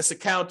money in this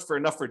account for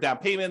enough for down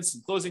payments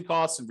and closing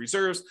costs and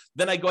reserves.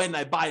 Then I go ahead and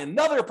I buy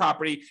another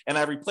property and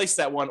I replace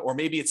that one. Or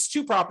maybe it's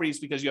two properties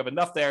because you have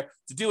enough there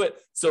to do it.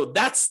 So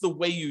that's the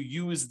way you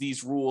use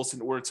these rules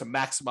in order to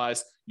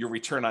maximize your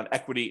return on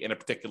equity in a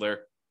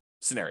particular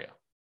scenario.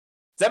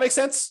 Does that make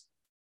sense?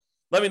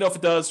 Let me know if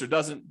it does or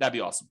doesn't. That'd be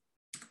awesome.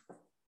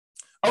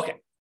 Okay.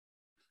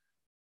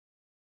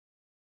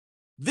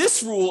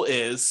 This rule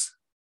is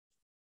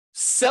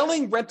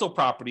selling rental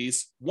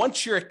properties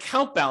once your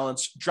account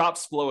balance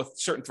drops below a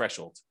certain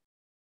threshold.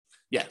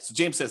 Yeah, so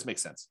James says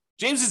makes sense.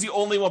 James is the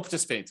only one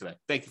participating today.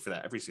 Thank you for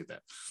that. I appreciate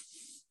that.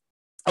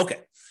 Okay,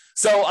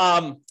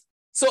 so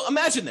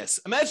imagine this.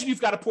 Imagine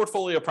you've got a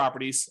portfolio of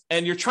properties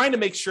and you're trying to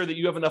make sure that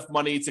you have enough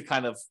money to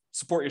kind of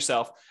support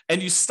yourself,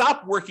 and you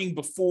stop working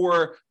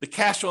before the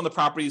cash flow on the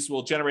properties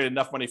will generate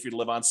enough money for you to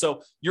live on.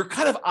 So you're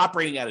kind of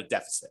operating at a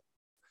deficit.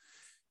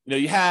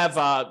 You have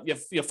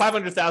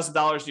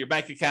 $500,000 in your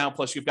bank account,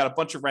 plus you've got a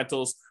bunch of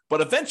rentals,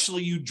 but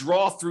eventually you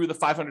draw through the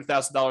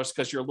 $500,000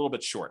 because you're a little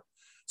bit short.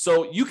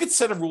 So you could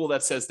set a rule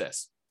that says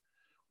this: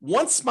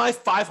 once my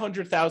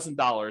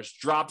 $500,000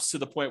 drops to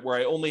the point where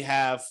I only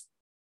have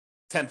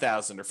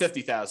 $10,000 or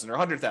 $50,000 or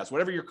 $100,000,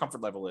 whatever your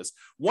comfort level is,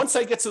 once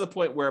I get to the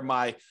point where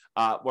my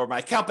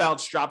account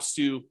balance drops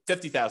to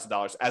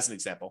 $50,000, as an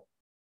example,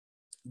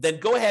 then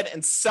go ahead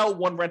and sell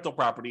one rental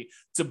property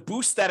to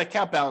boost that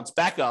account balance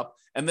back up.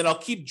 And then I'll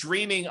keep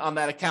draining on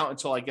that account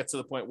until I get to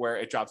the point where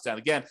it drops down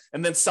again,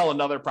 and then sell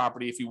another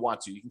property if you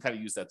want to. You can kind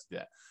of use that to do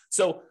that.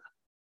 So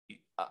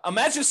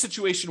imagine a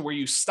situation where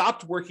you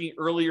stopped working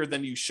earlier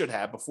than you should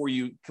have before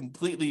you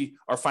completely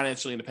are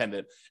financially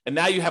independent. And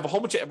now you have a whole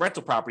bunch of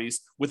rental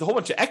properties with a whole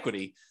bunch of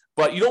equity,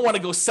 but you don't want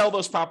to go sell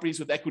those properties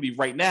with equity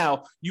right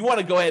now. You want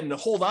to go ahead and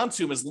hold on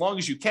to them as long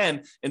as you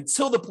can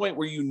until the point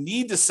where you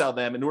need to sell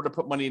them in order to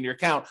put money in your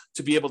account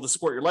to be able to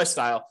support your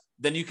lifestyle.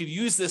 Then you could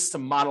use this to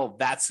model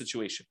that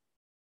situation.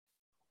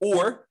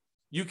 Or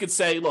you could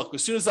say, look,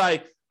 as soon as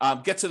I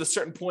get to the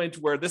certain point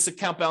where this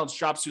account balance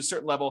drops to a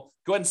certain level,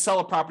 go ahead and sell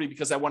a property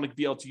because I want to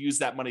be able to use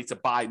that money to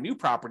buy new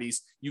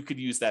properties. You could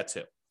use that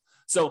too.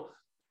 So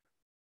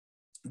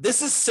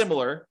this is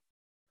similar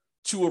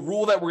to a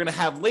rule that we're going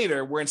to have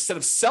later, where instead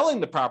of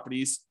selling the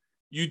properties,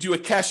 you do a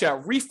cash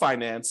out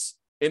refinance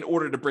in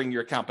order to bring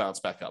your account balance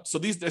back up. So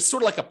they're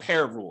sort of like a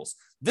pair of rules.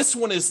 This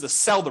one is the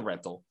sell the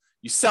rental.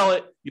 You sell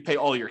it, you pay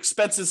all your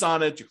expenses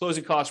on it, your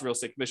closing costs, real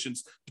estate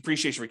commissions,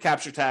 depreciation,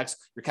 recapture tax,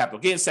 your capital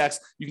gains tax.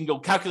 You can go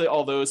calculate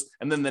all those,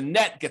 and then the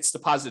net gets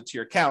deposited to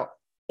your account.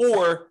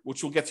 Or,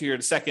 which we'll get to here in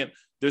a second,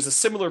 there's a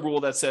similar rule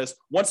that says,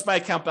 once my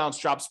account balance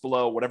drops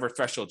below whatever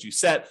threshold you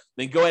set,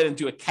 then go ahead and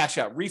do a cash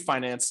out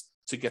refinance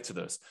to get to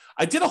those.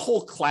 I did a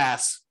whole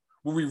class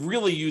where we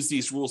really use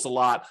these rules a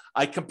lot.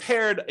 I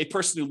compared a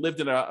person who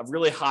lived in a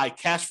really high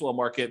cash flow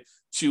market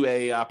to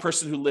a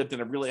person who lived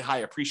in a really high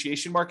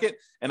appreciation market.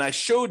 And I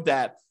showed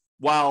that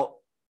while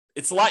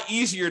it's a lot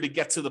easier to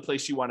get to the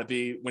place you want to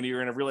be when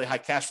you're in a really high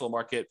cash flow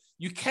market,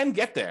 you can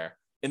get there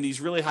in these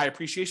really high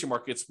appreciation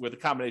markets with a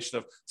combination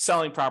of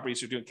selling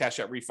properties or doing cash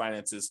out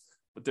refinances.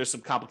 But there's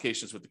some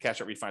complications with the cash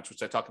out refinance,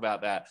 which I talk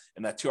about that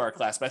in that 2-hour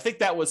class. But I think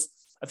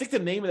the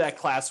name of that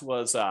class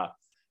was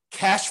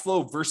cash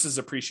flow versus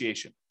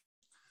appreciation.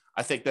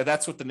 I think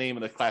that's what the name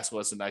of the class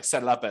was. And I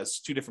set it up as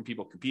two different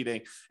people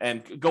competing,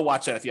 and go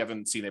watch that if you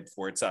haven't seen it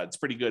before. It's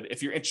pretty good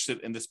if you're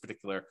interested in this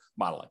particular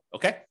modeling.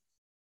 Okay.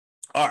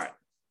 All right.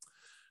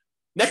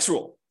 Next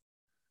rule: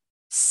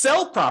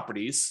 sell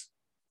properties,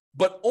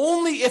 but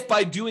only if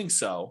by doing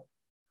so,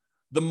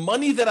 the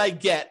money that I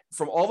get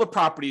from all the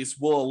properties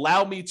will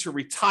allow me to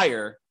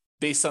retire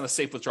based on a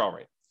safe withdrawal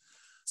rate.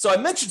 So I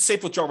mentioned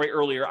safe withdrawal rate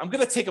earlier. I'm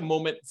going to take a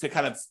moment to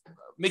kind of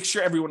make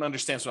sure everyone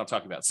understands what I'm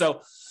talking about.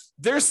 So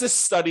there's this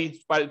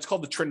study, it's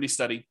called the Trinity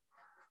study.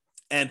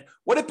 And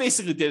what it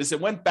basically did is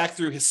it went back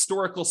through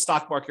historical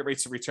stock market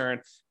rates of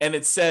return. And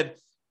it said,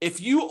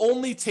 if you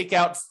only take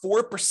out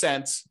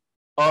 4%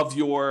 of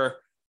your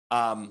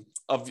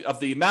of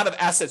the amount of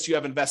assets you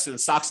have invested in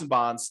stocks and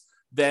bonds,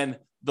 then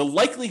the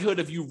likelihood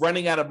of you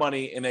running out of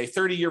money in a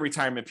 30-year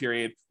retirement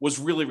period was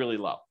really, really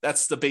low.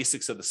 That's the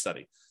basics of the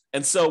study.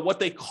 And so what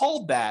they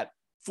called that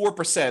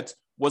 4%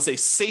 was a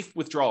safe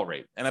withdrawal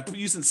rate. And I'm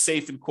using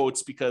safe in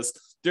quotes because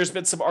there's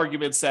been some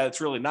arguments that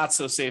it's really not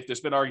so safe.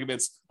 There's been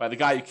arguments by the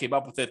guy who came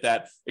up with it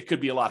that it could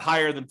be a lot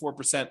higher than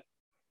 4%.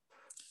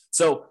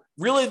 So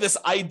really this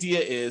idea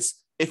is,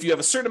 if you have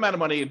a certain amount of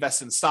money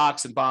invested in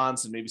stocks and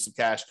bonds and maybe some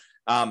cash,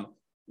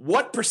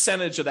 what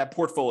percentage of that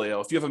portfolio,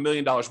 if you have $1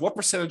 million, what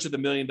percentage of the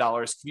 $1 million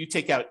can you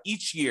take out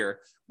each year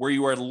where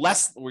you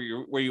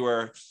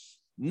are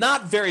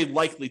not very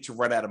likely to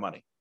run out of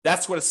money?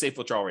 That's what a safe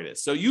withdrawal rate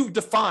is. So you've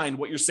defined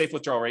what your safe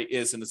withdrawal rate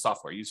is in the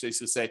software. You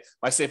basically say,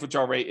 my safe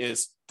withdrawal rate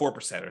is 4%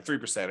 or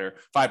 3% or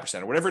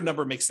 5% or whatever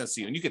number makes sense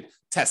to you. And you can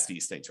test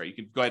these things, right? You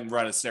can go ahead and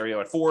run a scenario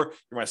at 4,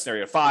 you run a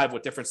scenario at 5.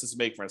 What difference does it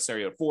make? Run a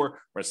scenario at 4, run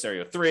a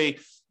scenario at 3,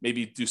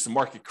 maybe do some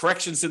market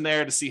corrections in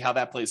there to see how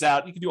that plays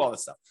out. You can do all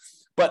this stuff.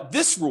 But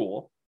this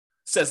rule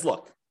says,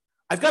 look,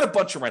 I've got a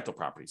bunch of rental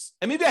properties,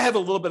 and maybe I have a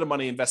little bit of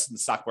money invested in the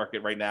stock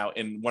market right now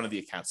in one of the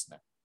accounts in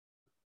there.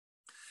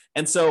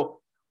 And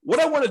so what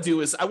I want to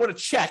do is I want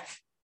to check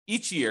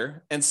each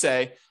year and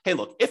say, hey,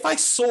 look, if I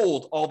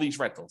sold all these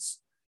rentals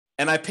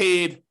and I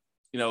paid,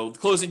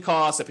 closing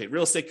costs, I paid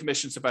real estate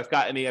commissions if I've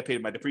got any, I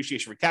paid my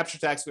depreciation recapture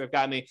tax if I've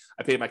got any,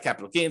 I paid my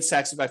capital gains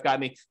tax if I've got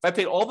any. If I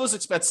paid all those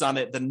expenses on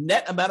it, the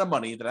net amount of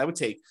money that I would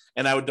take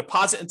and I would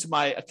deposit into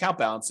my account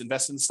balance,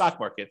 invest in the stock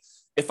market.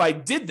 If I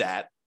did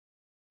that,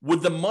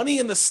 would the money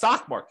in the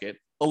stock market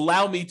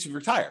allow me to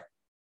retire?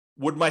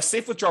 Would my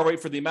safe withdrawal rate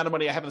for the amount of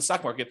money I have in the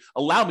stock market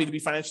allow me to be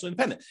financially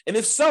independent? And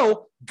if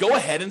so, go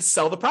ahead and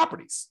sell the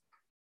properties.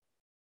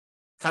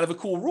 Kind of a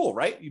cool rule,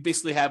 right? You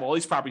basically have all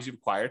these properties you've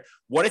acquired.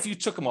 What if you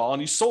took them all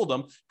and you sold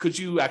them? Could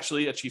you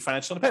actually achieve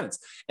financial independence?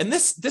 And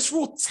this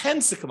rule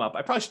tends to come up.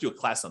 I probably should do a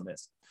class on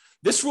this.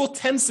 This rule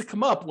tends to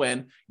come up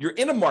when you're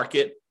in a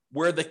market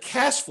where the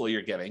cash flow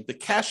you're getting, the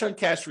cash on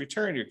cash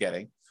return you're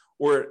getting,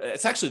 or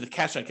it's actually the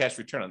cash on cash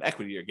return on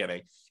equity you're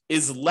getting,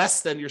 is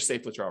less than your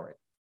safe withdrawal rate,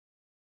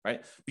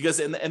 right?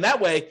 Because in that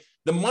way,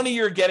 the money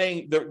you're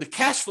getting, the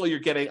cash flow you're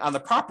getting on the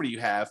property you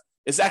have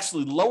is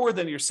actually lower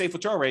than your safe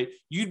withdrawal rate.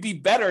 You'd be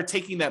better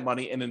taking that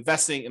money and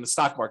investing in the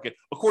stock market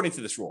according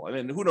to this rule. And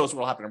then who knows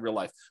what will happen in real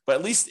life, but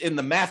at least in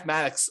the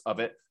mathematics of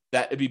it,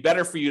 that it'd be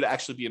better for you to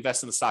actually be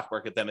invested in the stock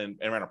market than in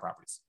rental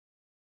properties,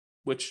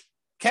 which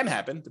can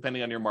happen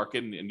depending on your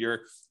market and your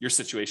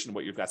situation and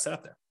what you've got set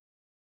up there.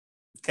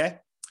 Okay.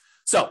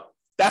 So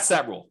that's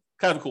that rule.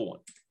 Kind of a cool one.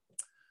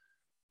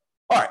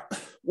 All right.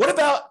 What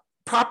about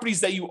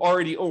properties that you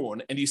already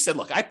own? And you said,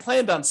 look, I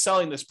planned on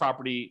selling this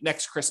property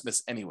next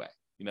Christmas anyway.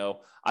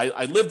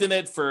 I lived in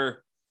it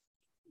for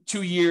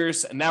 2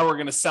 years and now we're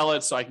going to sell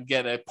it so I can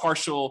get a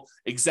partial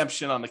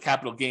exemption on the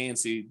capital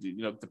gains.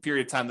 The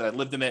period of time that I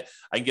lived in it,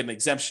 I can get an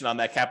exemption on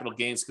that capital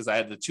gains because I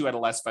had the 2 out of the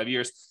last 5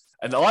 years.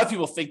 And a lot of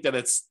people think that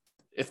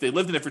if they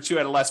lived in it for 2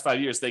 out of the last 5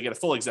 years, they get a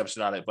full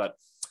exemption on it. But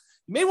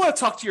you may want to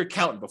talk to your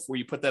accountant before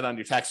you put that on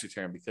your tax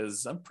return,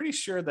 because I'm pretty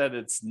sure that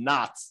it's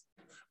not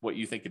what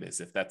you think it is,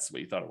 if that's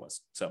what you thought it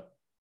was. So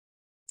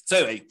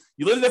anyway,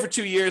 you lived there for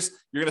 2 years.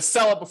 You're going to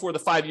sell it before the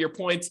 5-year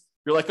point.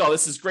 You're like, oh,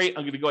 this is great.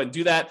 I'm going to go ahead and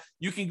do that.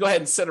 You can go ahead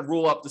and set a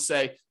rule up to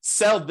say,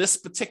 sell this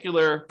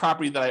particular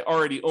property that I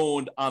already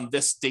owned on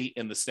this date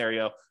in the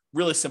scenario.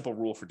 Really simple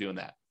rule for doing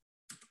that.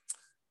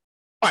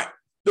 All right.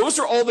 Those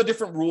are all the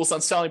different rules on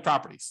selling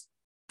properties.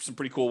 Some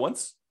pretty cool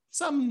ones.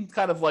 Some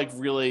kind of like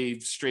really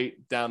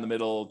straight down the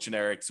middle,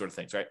 generic sort of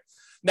things, right?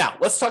 Now,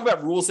 let's talk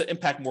about rules that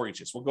impact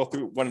mortgages. We'll go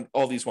through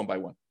all these one by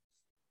one.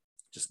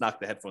 Just knock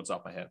the headphones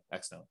off my head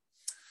accidentally.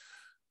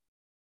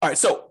 All right,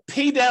 so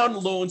pay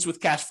down loans with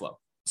cash flow.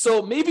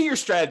 So maybe your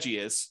strategy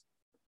is,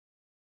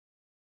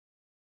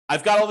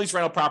 I've got all these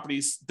rental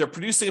properties. They're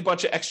producing a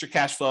bunch of extra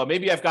cash flow.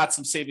 Maybe I've got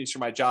some savings for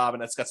my job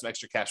and that's got some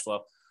extra cash flow.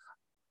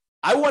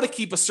 I want to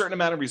keep a certain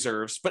amount of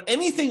reserves, but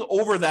anything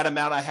over that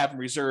amount I have in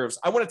reserves,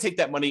 I want to take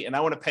that money and I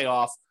want to pay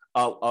off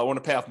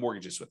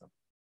mortgages with them.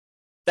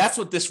 That's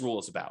what this rule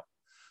is about.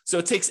 So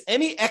it takes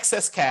any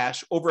excess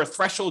cash over a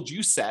threshold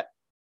you set,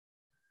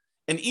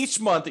 and each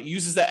month it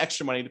uses that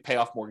extra money to pay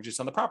off mortgages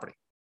on the property.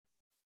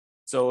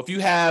 So if you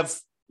have,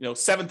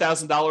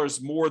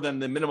 $7,000 more than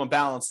the minimum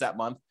balance that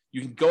month,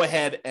 you can go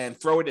ahead and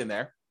throw it in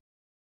there.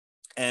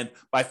 And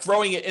by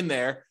throwing it in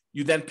there,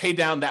 you then pay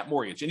down that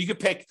mortgage. And you can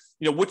pick,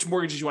 which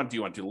mortgages you want to do.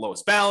 You want to do the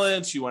lowest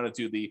balance, you want to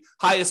do the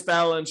highest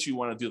balance, you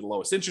want to do the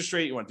lowest interest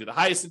rate, you want to do the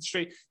highest interest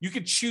rate. You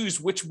can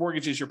choose which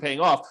mortgages you're paying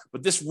off,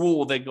 but this rule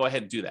will then go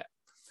ahead and do that.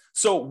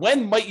 So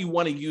when might you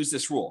want to use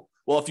this rule?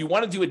 Well, if you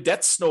want to do a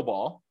debt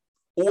snowball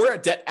or a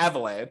debt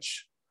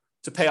avalanche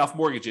to pay off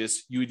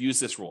mortgages, you would use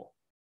this rule.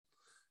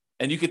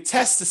 And you could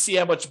test to see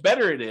how much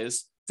better it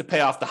is to pay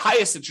off the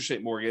highest interest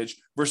rate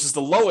mortgage versus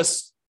the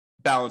lowest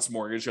balance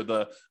mortgage or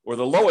the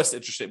lowest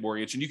interest rate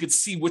mortgage. And you could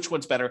see which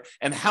one's better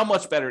and how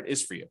much better it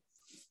is for you.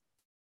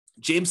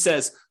 James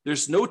says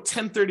there's no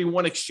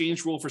 1031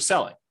 exchange rule for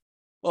selling.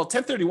 Well,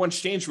 1031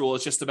 exchange rule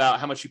is just about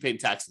how much you pay in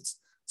taxes.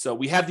 So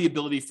we have the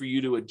ability for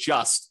you to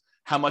adjust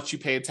how much you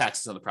pay in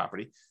taxes on the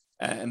property.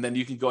 And then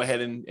you can go ahead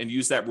and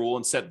use that rule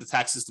and set the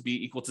taxes to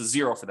be equal to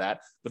 0 for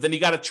that. But then you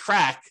got to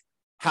track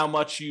how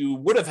much you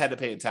would have had to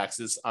pay in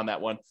taxes on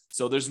that one.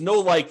 So there's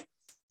no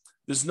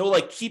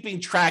keeping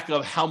track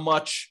of how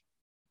much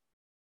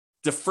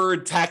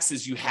deferred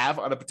taxes you have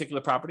on a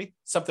particular property,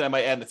 something I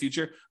might add in the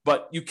future,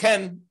 but you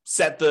can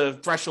set the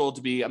threshold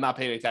to be, I'm not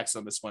paying any taxes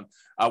on this one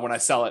when I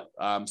sell it.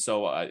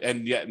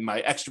 And yet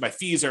my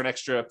fees are an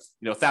extra,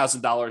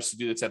 $1,000 to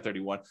do the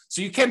 1031.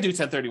 So you can do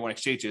 1031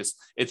 exchanges.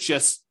 It's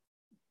just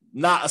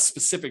not a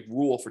specific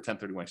rule for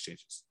 1031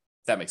 exchanges.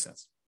 If that makes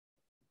sense.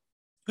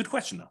 Good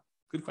question though.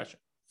 Good question.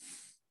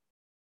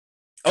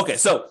 Okay.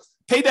 So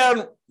pay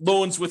down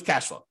loans with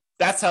cash flow.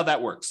 That's how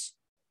that works.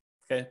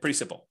 Okay. Pretty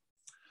simple.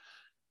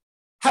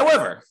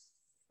 However,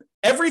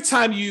 every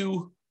time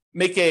you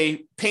make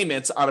a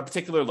payment on a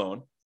particular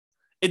loan,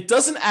 it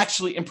doesn't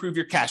actually improve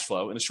your cash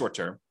flow in the short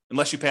term,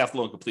 unless you pay off the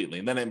loan completely,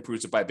 and then it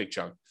improves it by a big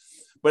chunk.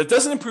 But it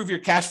doesn't improve your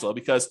cash flow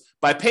because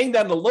by paying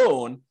down the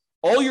loan,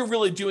 all you're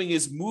really doing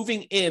is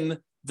moving in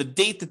the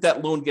date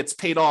that loan gets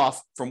paid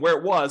off from where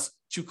it was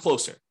to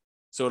closer.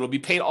 So it'll be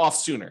paid off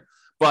sooner.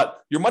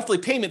 But your monthly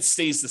payment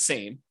stays the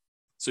same.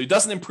 So it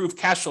doesn't improve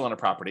cash flow on a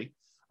property.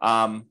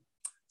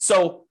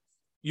 So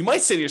you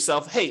might say to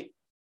yourself, hey,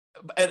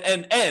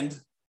 and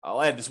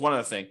I'll add this one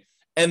other thing.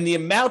 And the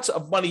amount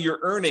of money you're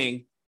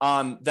earning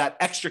on that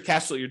extra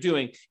cash flow you're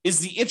doing is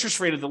the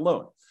interest rate of the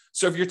loan.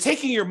 So if you're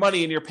taking your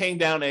money and you're paying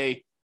down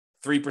a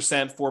 3%,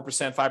 4%,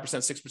 5%,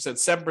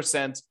 6%,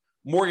 7%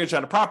 mortgage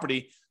on a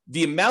property,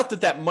 the amount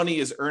that money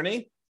is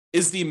earning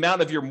is the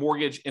amount of your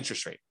mortgage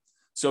interest rate.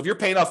 So if you're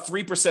paying off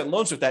 3%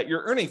 loans with that,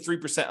 you're earning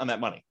 3% on that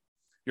money.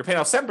 You're paying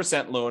off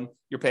 7% loan,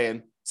 you're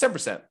paying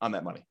 7% on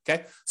that money.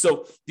 Okay.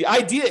 So the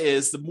idea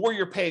is the more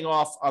you're paying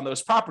off on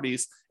those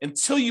properties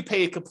until you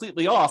pay it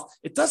completely off,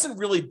 it doesn't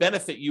really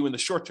benefit you in the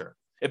short term.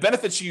 It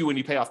benefits you when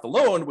you pay off the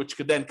loan, which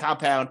could then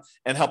compound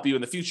and help you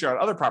in the future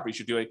on other properties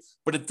you're doing,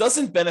 but it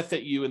doesn't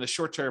benefit you in the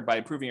short term by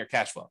improving your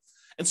cash flow.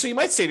 And so you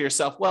might say to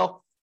yourself,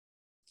 well,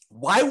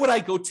 why would I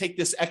go take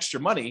this extra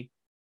money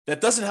that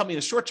doesn't help me in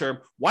the short term?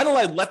 Why don't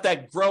I let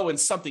that grow in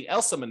something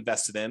else I'm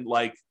invested in,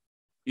 like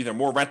either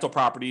more rental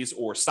properties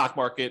or stock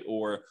market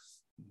or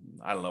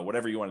I don't know,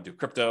 whatever you want to do,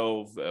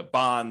 crypto,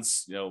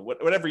 bonds,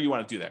 whatever you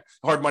want to do there,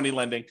 hard money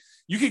lending.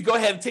 You could go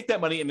ahead and take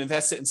that money and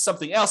invest it in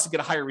something else and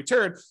get a higher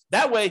return.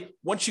 That way,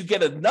 once you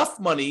get enough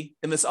money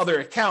in this other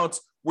account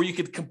where you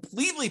could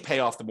completely pay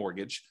off the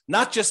mortgage,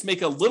 not just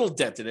make a little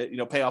dent in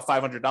it, pay off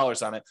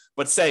 $500 on it,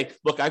 but say,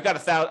 look, I got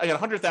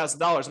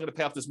 $100,000. I'm going to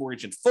pay off this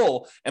mortgage in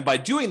full. And by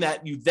doing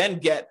that, you then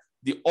get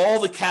all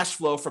the cash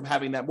flow from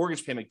having that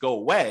mortgage payment go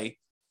away.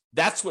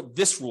 That's what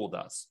this rule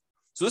does.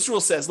 So this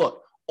rule says,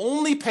 look,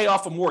 only pay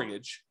off a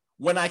mortgage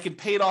when I can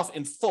pay it off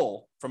in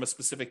full from a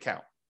specific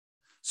account.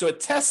 So it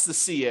tests to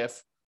see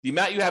if the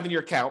amount you have in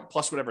your account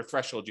plus whatever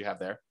threshold you have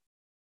there.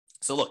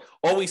 So look,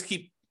 always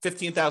keep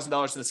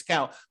 $15,000 in this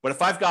account. But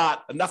if I've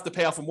got enough to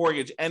pay off a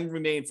mortgage and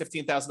remain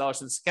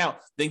 $15,000 in this account,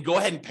 then go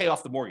ahead and pay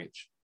off the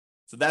mortgage.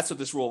 So that's what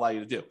this rule allows you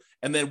to do.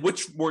 And then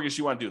which mortgage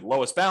you want to do, the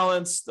lowest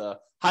balance, the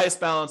highest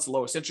balance, the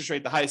lowest interest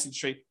rate, the highest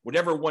interest rate,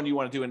 whatever one you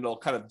want to do, and it'll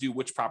kind of do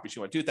which properties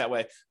you want to do it that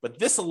way. But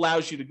this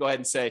allows you to go ahead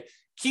and say,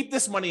 keep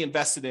this money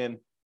invested in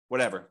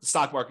whatever, the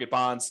stock market,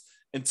 bonds,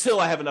 until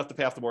I have enough to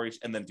pay off the mortgage,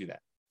 and then do that.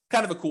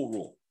 Kind of a cool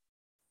rule.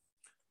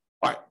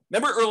 All right.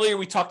 Remember earlier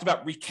we talked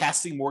about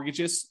recasting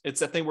mortgages? It's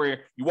that thing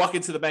where you walk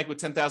into the bank with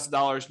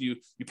 $10,000, you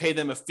pay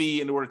them a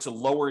fee in order to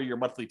lower your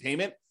monthly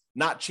payment,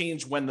 not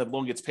change when the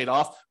loan gets paid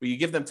off, but you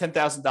give them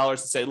 $10,000 and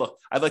say, look,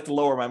 I'd like to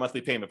lower my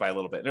monthly payment by a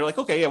little bit. And they're like,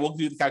 okay, yeah, we'll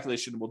do the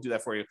calculation. We'll do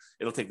that for you.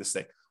 It'll take this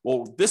thing.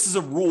 Well, this is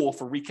a rule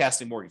for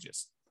recasting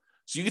mortgages.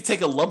 So you could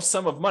take a lump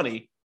sum of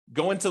money,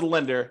 go into the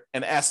lender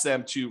and ask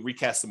them to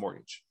recast the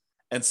mortgage.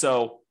 And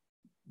so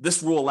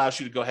this rule allows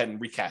you to go ahead and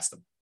recast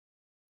them.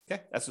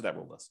 Okay, that's what that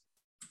rule does.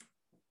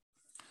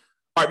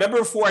 All right, remember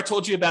before I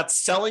told you about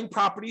selling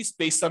properties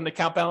based on the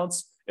account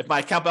balance? If my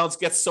account balance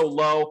gets so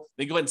low,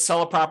 then go ahead and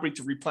sell a property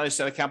to replenish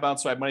that account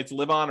balance so I have money to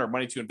live on or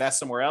money to invest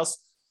somewhere else.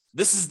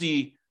 This is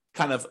the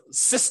kind of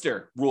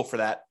sister rule for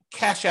that,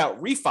 cash out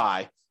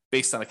refi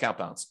based on account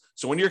balance.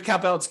 So when your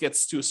account balance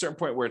gets to a certain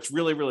point where it's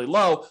really, really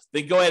low,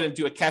 then go ahead and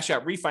do a cash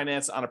out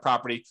refinance on a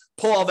property,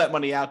 pull all that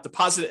money out,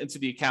 deposit it into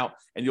the account,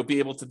 and you'll be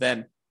able to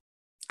then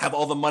have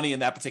all the money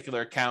in that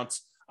particular account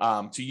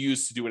to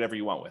use to do whatever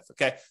you want with.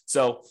 Okay.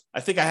 So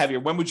I think I have here,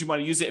 when would you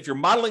want to use it? If you're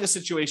modeling a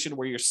situation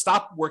where you're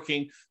stopped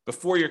working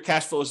before your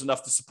cash flow is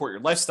enough to support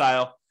your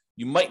lifestyle,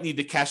 you might need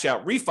to cash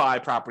out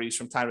refi properties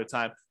from time to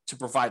time to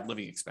provide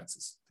living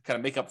expenses to kind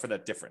of make up for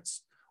that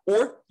difference.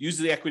 Or use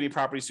the equity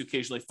properties to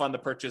occasionally fund the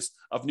purchase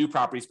of new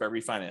properties by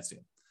refinancing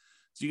them.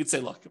 So you could say,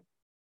 look,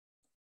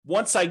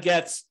 once I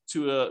get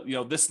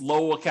to this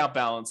low account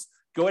balance,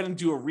 go ahead and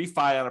do a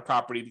refi on a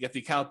property to get the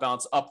account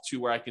balance up to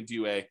where I can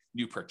do a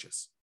new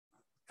purchase.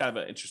 Kind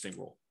of an interesting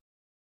rule.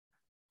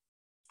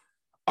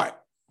 All right.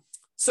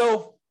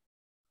 So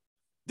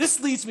this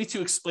leads me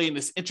to explain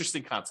this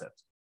interesting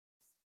concept.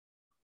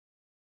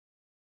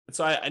 And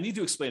so I need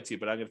to explain it to you,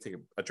 but I'm going to take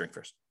a drink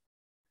first.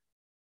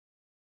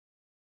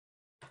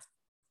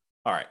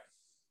 All right.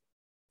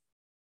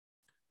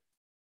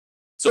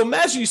 So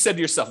imagine you said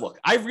to yourself, look,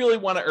 I really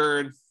want to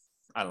earn,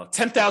 I don't know,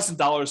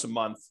 $10,000 a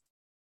month.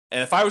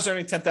 And if I was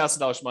earning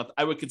 $10,000 a month,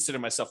 I would consider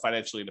myself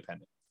financially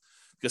independent,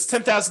 because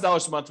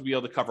 $10,000 a month would be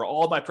able to cover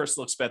all of my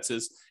personal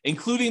expenses,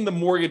 including the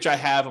mortgage I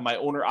have on my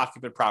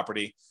owner-occupant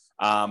property,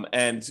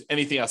 and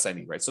anything else I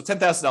need, right? So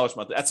 $10,000 a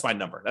month, that's my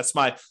number. That's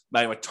my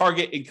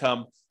target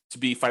income to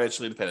be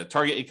financially independent,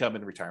 target income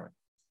in retirement.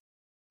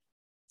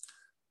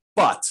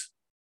 But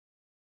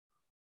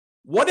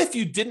what if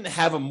you didn't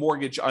have a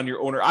mortgage on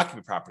your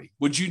owner-occupant property?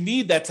 Would you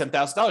need that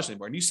 $10,000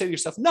 anymore? And you say to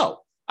yourself, no,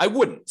 I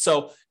wouldn't.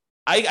 So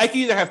I can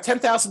either have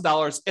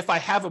 $10,000 if I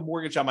have a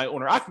mortgage on my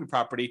owner-occupant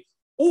property,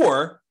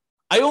 or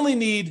I only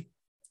need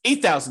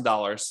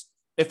 $8,000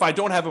 if I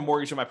don't have a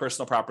mortgage on my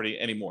personal property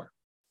anymore.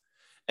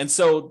 And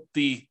so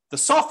the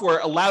software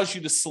allows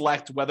you to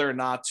select whether or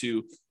not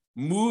to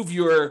move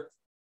your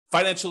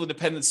financial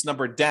independence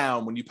number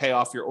down when you pay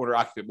off your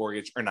owner-occupant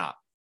mortgage or not.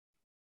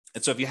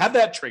 And so if you have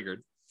that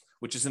triggered,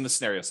 which is in the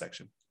scenario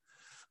section,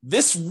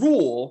 this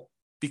rule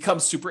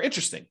becomes super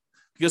interesting,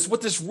 because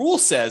what this rule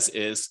says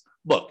is,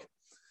 look,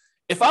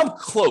 if I'm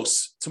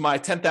close to my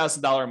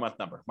 $10,000 a month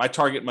number, my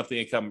target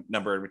monthly income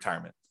number in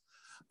retirement,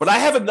 but I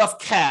have enough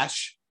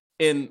cash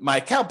in my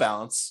account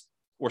balance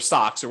or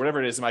stocks or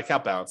whatever it is in my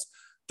account balance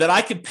that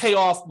I could pay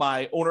off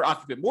my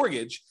owner-occupant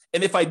mortgage,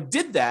 and if I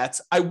did that,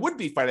 I would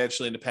be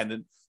financially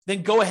independent,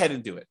 then go ahead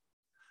and do it.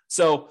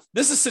 So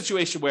this is a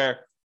situation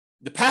where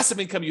the passive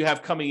income you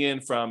have coming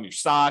in from your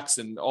stocks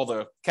and all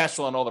the cash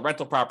flow and all the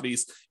rental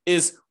properties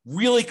is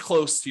really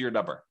close to your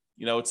number.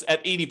 It's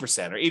at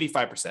 80% or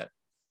 85%.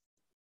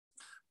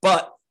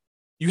 But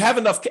you have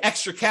enough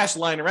extra cash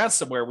lying around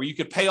somewhere where you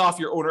could pay off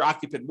your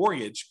owner-occupant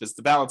mortgage because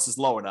the balance is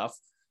low enough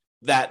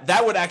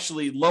that would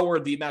actually lower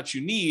the amount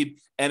you need,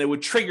 and it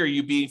would trigger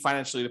you being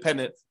financially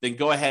independent. Then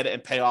go ahead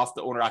and pay off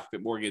the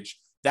owner-occupant mortgage.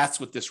 That's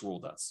what this rule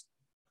does.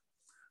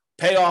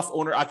 Pay off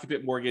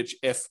owner-occupant mortgage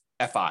if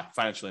FI,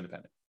 financially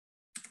independent.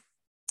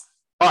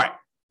 All right.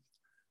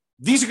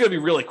 These are going to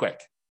be really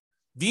quick.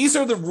 These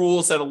are the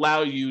rules that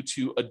allow you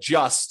to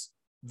adjust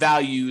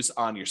values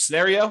on your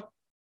scenario,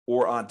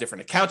 or on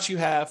different accounts you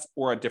have,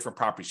 or on different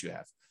properties you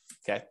have.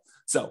 Okay.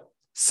 So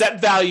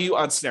set value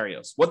on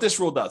scenarios. What this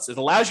rule does, it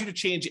allows you to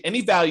change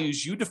any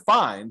values you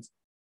defined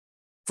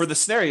for the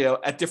scenario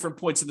at different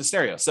points in the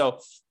scenario. So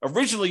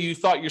originally you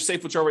thought your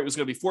safe withdrawal rate was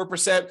going to be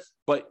 4%,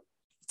 but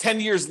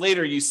 10 years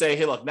later you say,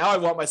 hey, look, now I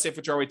want my safe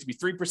withdrawal rate to be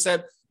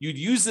 3%. You'd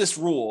use this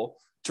rule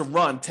to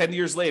run 10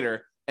 years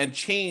later and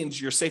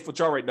change your safe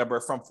withdrawal rate number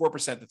from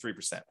 4% to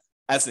 3%,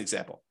 as an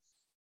example.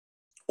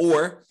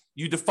 Or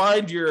you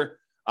defined your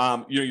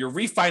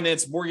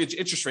refinance mortgage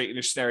interest rate in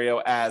your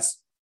scenario as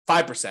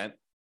 5%,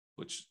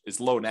 which is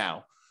low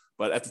now,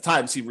 but at the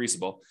time seemed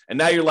reasonable. And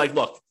now you're like,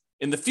 look,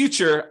 in the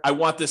future, I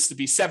want this to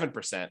be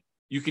 7%.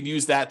 You can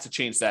use that to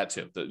change that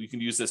too. You can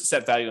use this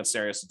set value on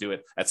scenarios to do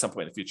it at some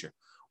point in the future.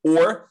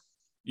 Or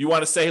you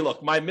want to say, hey,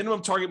 look, my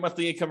minimum target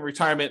monthly income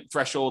retirement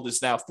threshold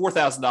is now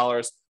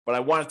 $4,000, but I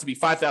want it to be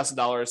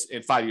 $5,000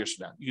 in 5 years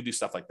from now. You can do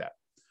stuff like that.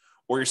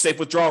 Or your safe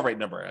withdrawal rate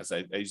number, as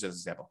I use as an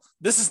example.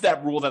 This is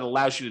that rule that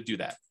allows you to do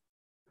that.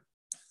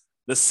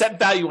 The set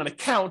value on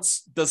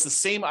accounts does the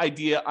same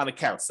idea on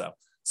accounts, though.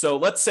 So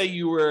let's say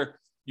you were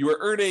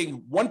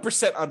earning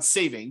 1% on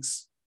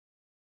savings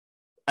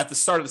at the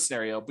start of the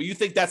scenario, but you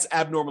think that's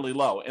abnormally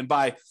low. And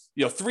by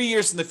 3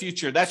 years in the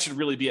future, that should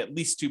really be at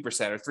least 2%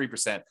 or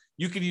 3%.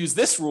 You could use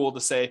this rule to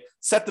say,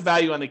 set the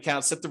value on the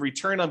account, set the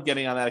return I'm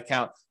getting on that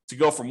account to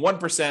go from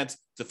 1%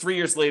 to 3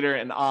 years later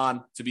and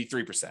on to be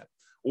 3%.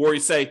 Or you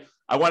say,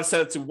 I want to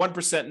set it to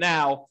 1%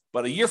 now,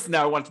 but a year from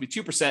now, I want it to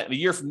be 2%. And a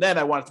year from then,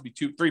 I want it to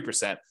be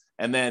 3%.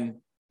 And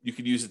then you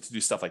could use it to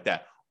do stuff like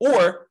that.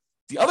 Or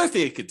the other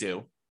thing it could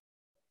do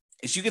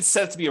is you could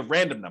set it to be a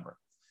random number.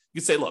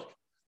 You could say, look,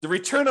 the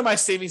return on my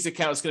savings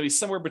account is going to be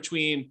somewhere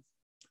between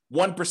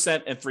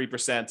 1% and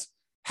 3%.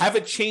 Have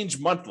it change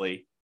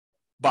monthly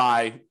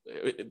by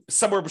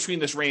somewhere between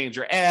this range,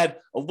 or add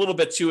a little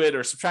bit to it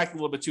or subtract a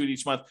little bit to it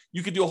each month.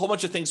 You could do a whole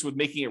bunch of things with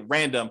making it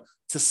random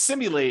to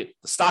simulate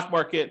the stock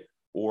market,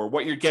 or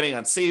what you're getting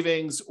on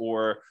savings,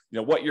 or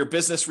what your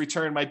business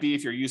return might be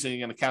if you're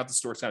using an account to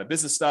store kind of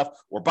business stuff,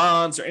 or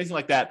bonds, or anything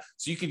like that.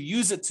 So you could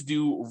use it to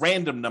do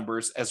random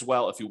numbers as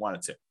well if you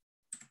wanted to.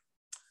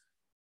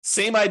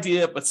 Same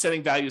idea, but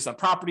setting values on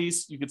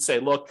properties. You could say,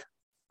 look,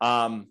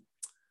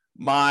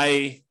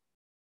 my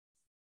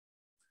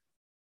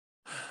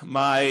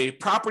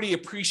property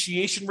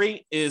appreciation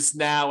rate is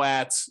now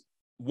at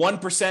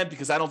 1%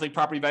 because I don't think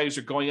property values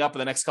are going up in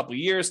the next couple of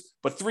years.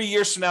 But 3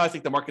 years from now, I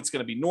think the market's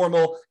going to be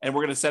normal, and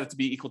we're going to set it to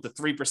be equal to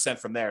 3%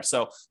 from there.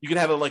 So you can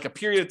have a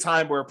period of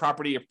time where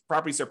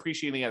properties are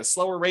appreciating at a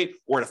slower rate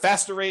or at a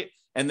faster rate,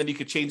 and then you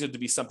could change it to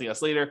be something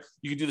else later.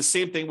 You could do the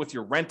same thing with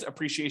your rent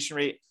appreciation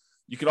rate.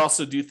 You could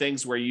also do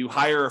things where you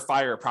hire or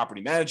fire a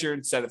property manager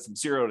and set it from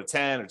 0 to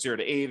 10 or 0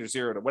 to 8 or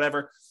 0 to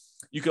whatever.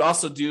 You could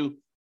also do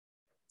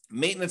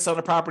maintenance on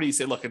a property. You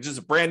say, look, it's just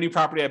a brand new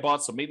property I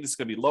bought, so maintenance is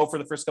going to be low for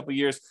the first couple of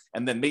years,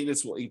 and then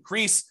maintenance will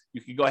increase.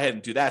 You can go ahead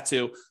and do that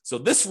too. So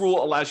this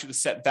rule allows you to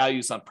set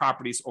values on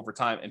properties over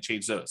time and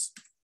change those.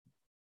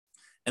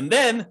 And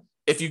then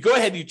if you go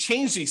ahead and you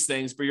change these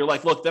things, but you're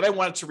like, look, then I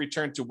want it to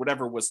return to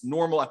whatever was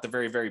normal at the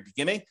very, very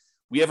beginning,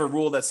 we have a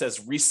rule that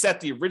says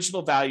reset the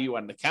original value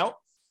on an account.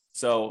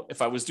 So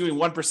if I was doing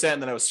 1%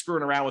 and then I was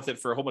screwing around with it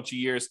for a whole bunch of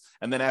years,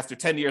 and then after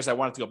 10 years, I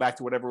wanted to go back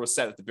to whatever was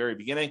set at the very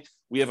beginning,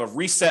 we have a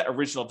reset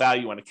original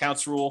value on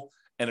accounts rule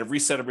and a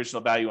reset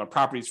original value on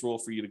properties rule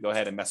for you to go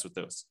ahead and mess with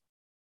those.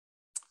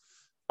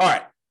 All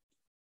right.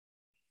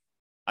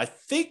 I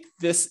think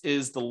this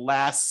is the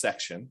last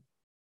section.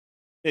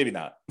 Maybe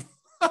not.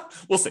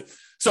 We'll see.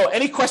 So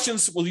any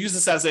questions? We'll use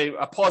this as a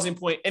pausing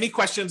point. Any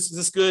questions? Is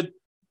this good?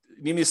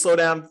 You need me to slow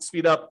down,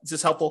 speed up? Is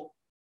this helpful?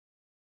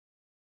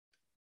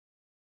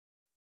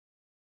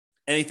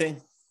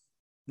 Anything?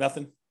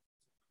 Nothing?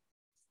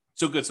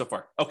 So good so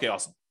far. Okay,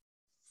 awesome.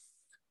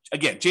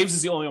 Again, James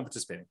is the only one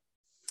participating.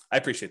 I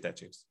appreciate that,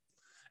 James.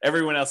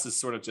 Everyone else is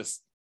sort of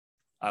just,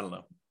 I don't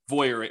know,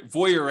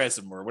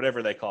 voyeurism or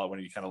whatever they call it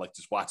when you kind of like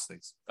just watch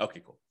things.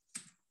 Okay, cool.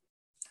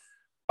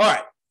 All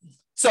right.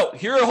 So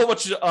here are a whole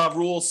bunch of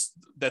rules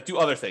that do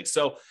other things.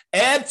 So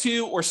add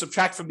to or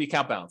subtract from the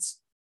account balance.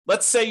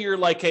 Let's say you're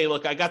like, hey,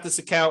 look, I got this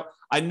account.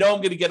 I know I'm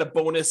going to get a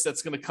bonus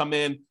that's going to come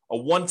in, a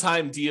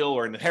one-time deal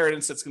or an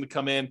inheritance that's going to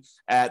come in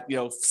at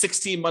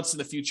 16 months in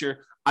the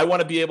future. I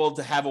want to be able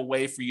to have a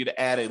way for you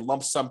to add a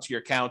lump sum to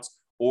your account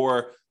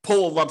or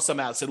pull a lump sum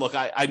out and say, look,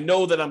 I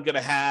know that I'm going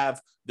to have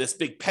this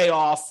big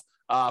payoff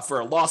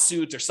for a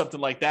lawsuit or something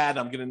like that.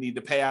 I'm going to need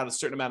to pay out a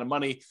certain amount of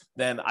money.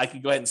 Then I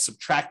can go ahead and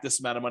subtract this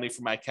amount of money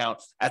from my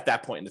account at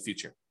that point in the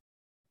future.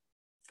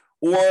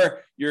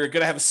 Or you're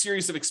going to have a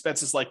series of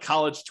expenses like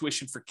college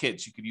tuition for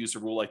kids. You could use a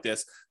rule like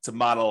this to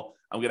model,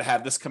 I'm going to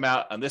have this come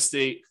out on this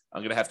date.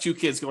 I'm going to have 2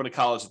 kids going to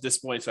college at this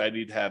point, so I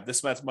need to have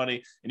this much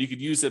money. And you could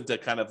use it to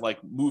kind of like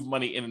move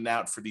money in and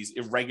out for these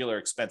irregular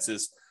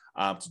expenses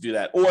to do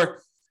that.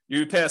 Or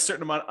you pay a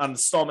certain amount on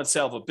installment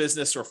sale of a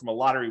business or from a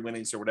lottery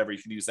winnings or whatever.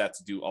 You can use that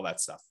to do all that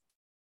stuff.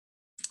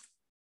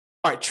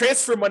 All right,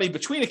 transfer money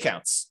between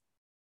accounts.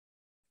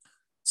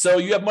 So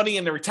you have money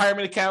in the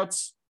retirement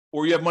accounts,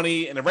 or you have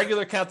money in a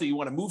regular account that you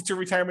want to move to a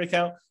retirement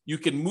account. You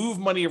can move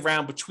money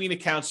around between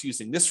accounts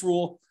using this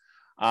rule.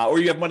 Or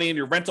you have money in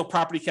your rental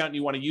property account and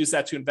you want to use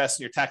that to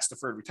invest in your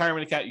tax-deferred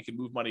retirement account. You can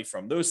move money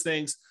from those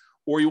things.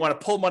 Or you want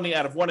to pull money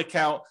out of one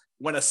account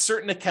when a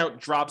certain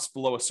account drops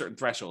below a certain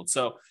threshold.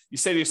 So you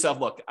say to yourself,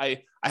 look,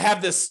 I have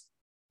this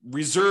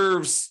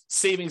reserves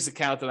savings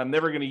account that I'm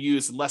never going to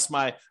use unless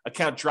my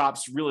account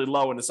drops really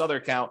low in this other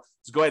account.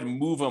 So go ahead and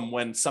move them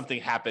when something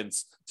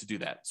happens to do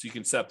that. So you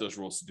can set up those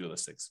rules to do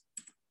those things.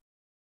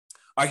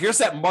 All right, here's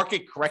that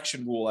market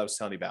correction rule I was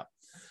telling you about.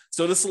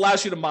 So this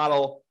allows you to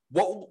model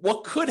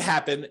what could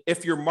happen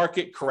if your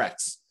market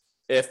corrects.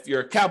 If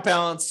your account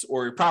balance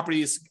or your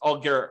properties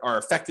all are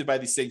affected by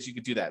these things, you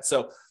could do that.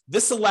 So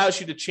this allows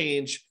you to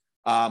change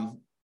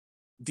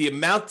the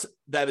amount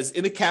that is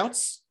in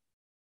accounts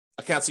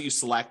that you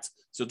select.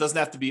 So it doesn't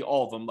have to be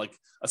all of them. Like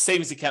a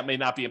savings account may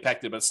not be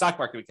impacted, but a stock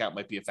market account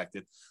might be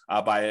affected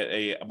by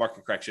a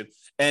market correction.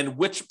 And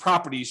which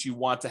properties you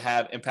want to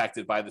have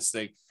impacted by this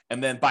thing,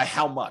 and then by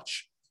how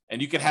much.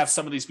 And you can have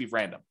some of these be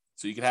random.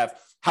 So you can have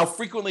how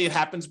frequently it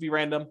happens be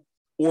random,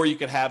 or you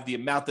could have the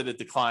amount that it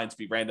declines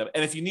be random.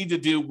 And if you need to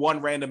do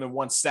one random and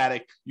one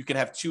static, you can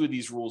have 2 of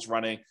these rules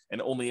running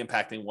and only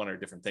impacting one or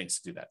different things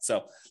to do that.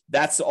 So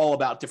that's all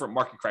about different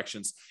market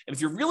corrections. And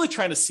if you're really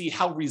trying to see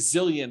how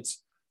resilient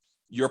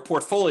your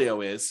portfolio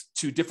is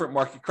to different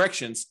market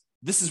corrections,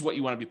 this is what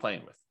you want to be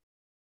playing with.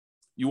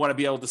 You want to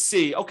be able to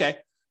see, okay,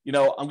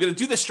 I'm going to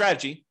do this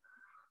strategy.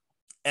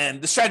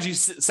 And the strategy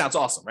sounds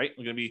awesome, right?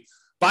 I'm going to be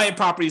buying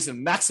properties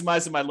and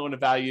maximizing my loan to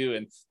value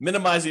and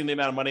minimizing the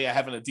amount of money I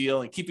have in a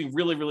deal and keeping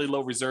really, really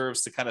low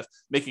reserves to kind of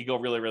make it go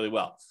really, really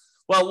well.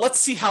 Well, let's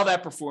see how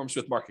that performs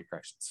with market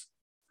corrections.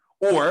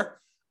 Or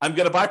I'm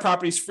going to buy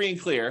properties free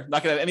and clear,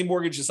 not going to have any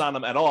mortgages on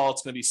them at all.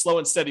 It's going to be slow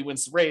and steady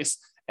wins the race.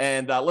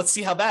 And let's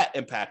see how that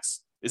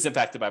is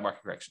impacted by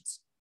market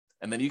corrections.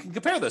 And then you can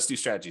compare those 2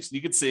 strategies. And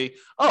you can see,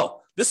 oh,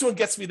 this one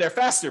gets me there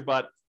faster,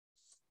 but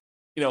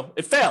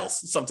it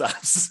fails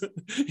sometimes.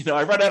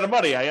 I run out of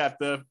money. I have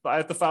to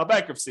file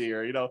bankruptcy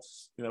or,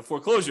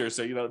 foreclosure.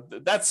 So,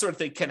 that sort of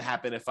thing can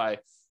happen if I,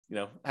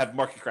 have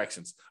market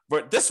corrections.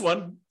 But this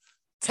one,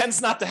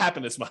 tends not to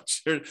happen as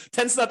much, or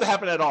tends not to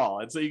happen at all.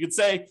 And so you could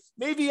say,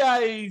 maybe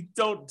I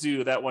don't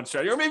do that one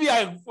strategy, or maybe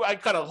I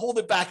kind of hold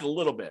it back a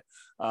little bit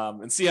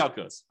and see how it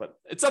goes. But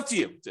it's up to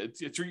you.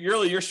 It's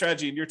really your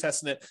strategy, and you're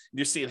testing it, and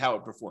you're seeing how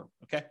it performs.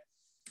 Okay.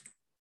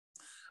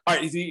 All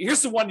right,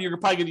 here's the one you're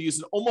probably going to use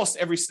in almost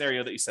every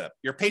scenario that you set up: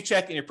 your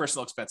paycheck and your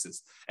personal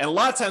expenses. And a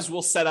lot of times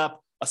we'll set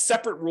up a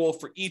separate rule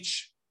for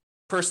each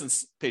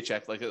person's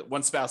paycheck, like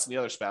one spouse and the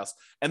other spouse,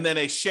 and then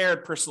a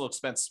shared personal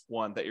expense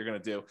one that you're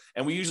going to do.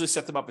 And we usually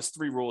set them up as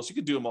 3 rules. You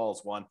could do them all as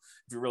one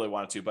if you really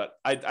wanted to, but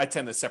I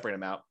tend to separate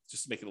them out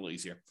just to make it a little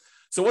easier.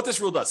 So what this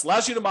rule does,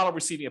 allows you to model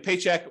receiving a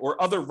paycheck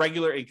or other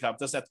regular income. It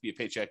doesn't have to be a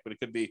paycheck, but it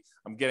could be,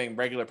 I'm getting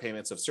regular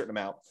payments of a certain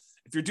amount.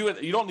 If you're doing,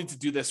 you don't need to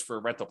do this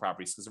for rental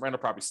properties, because the rental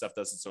property stuff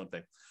does its own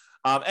thing.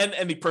 And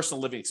any personal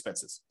living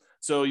expenses.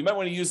 So you might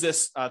want to use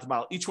this to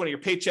model each one of your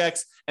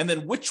paychecks, and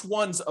then which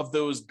ones of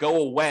those go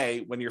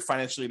away when you're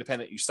financially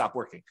independent, you stop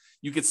working.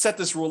 You could set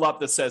this rule up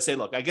that says, hey,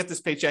 look, I get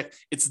this paycheck,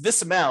 it's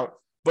this amount,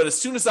 but as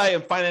soon as I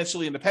am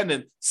financially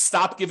independent,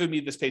 stop giving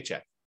me this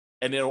paycheck.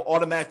 And it'll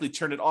automatically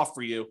turn it off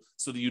for you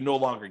so that you no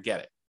longer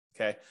get it,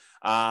 okay?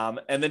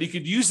 And then you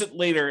could use it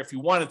later if you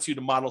wanted to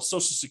model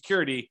Social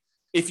Security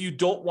if you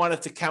don't want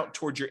it to count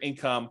towards your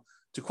income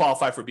to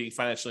qualify for being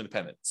financially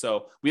independent.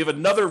 So we have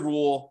another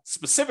rule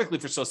specifically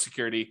for Social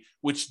Security,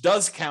 which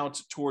does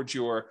count towards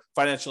your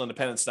financial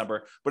independence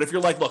number. But if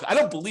you're like, look, I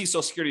don't believe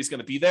Social Security is going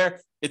to be there,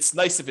 it's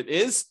nice if it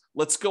is.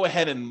 Let's go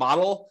ahead and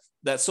model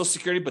that Social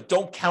Security, but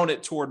don't count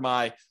it toward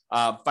my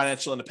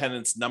financial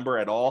independence number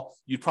at all.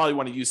 You'd probably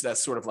want to use that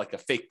sort of like a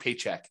fake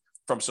paycheck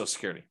from Social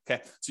Security.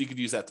 Okay. So you could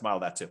use that to model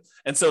that too.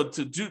 And so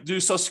to do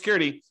Social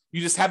Security, you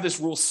just have this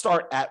rule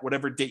start at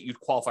whatever date you'd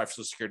qualify for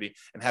Social Security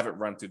and have it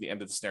run through the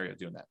end of the scenario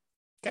doing that.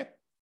 Okay.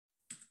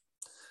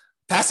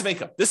 Passive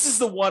income. This is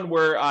the one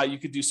where you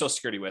could do Social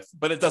Security with,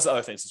 but it does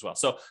other things as well.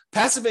 So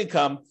passive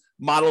income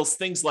models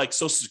things like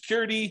Social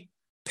Security,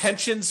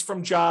 pensions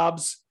from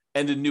jobs,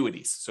 and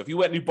annuities. So if you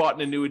went and you bought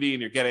an annuity and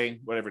you're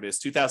getting whatever it is,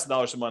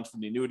 $2,000 a month from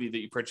the annuity that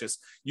you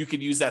purchased, you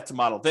could use that to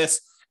model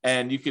this.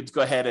 And you could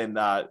go ahead and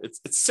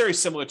it's very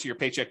similar to your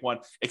paycheck one,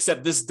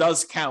 except this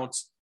does count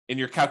in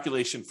your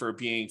calculation for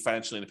being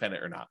financially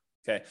independent or not.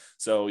 Okay,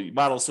 so you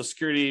model Social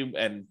Security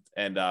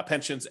and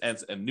pensions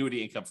and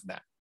annuity income from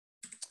that.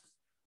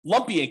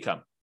 Lumpy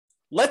income.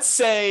 Let's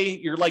say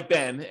you're like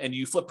Ben and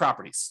you flip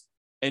properties,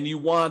 and you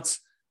want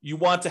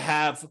to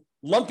have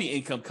lumpy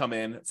income come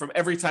in from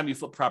every time you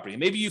flip property.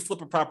 Maybe you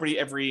flip a property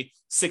every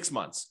 6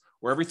 months,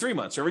 or every 3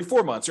 months, or every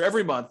 4 months, or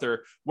every month,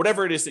 or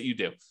whatever it is that you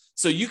do.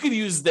 So you could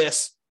use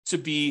this to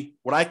be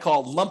what I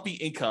call lumpy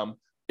income,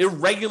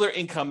 irregular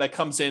income that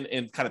comes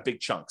in kind of big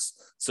chunks.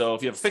 So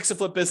if you have a fix and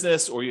flip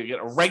business, or you get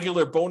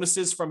irregular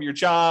bonuses from your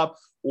job,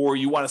 or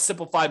you want to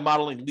simplify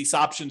modeling lease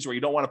options where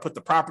you don't want to put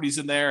the properties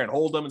in there and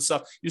hold them and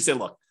stuff, you say,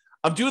 look,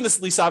 I'm doing this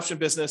lease option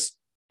business.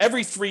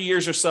 Every 3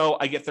 years or so,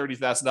 I get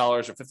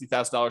 $30,000 or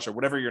 $50,000 or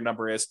whatever your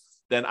number is.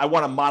 Then I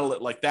want to model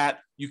it like that.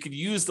 You could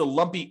use the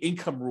lumpy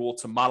income rule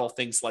to model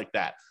things like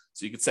that.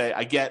 So you could say,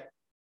 I get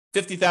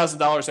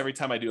 $50,000 every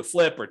time I do a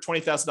flip, or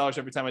 $20,000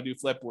 every time I do a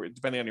flip, or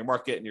depending on your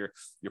market and your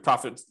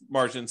profit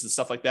margins and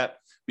stuff like that.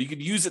 But you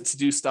could use it to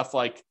do stuff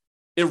like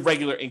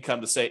irregular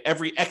income, to say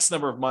every X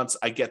number of months,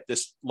 I get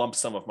this lump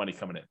sum of money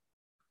coming in.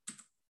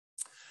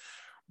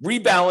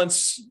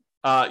 Rebalance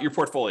your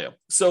portfolio.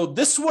 So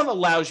this one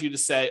allows you to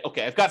say,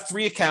 okay, I've got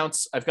 3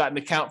 accounts. I've got an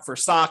account for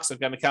stocks. I've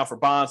got an account for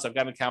bonds. I've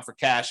got an account for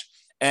cash.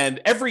 And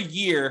every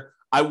year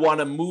I want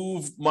to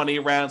move money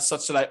around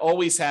such that I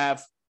always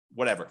have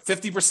whatever,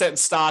 50% in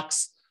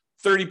stocks,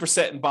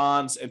 30% in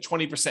bonds, and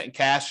 20% in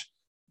cash.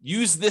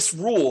 Use this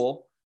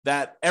rule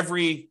that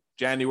every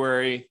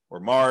January or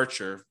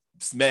March or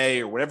May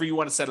or whatever you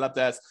want to set it up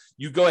as,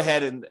 you go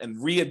ahead and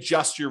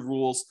readjust your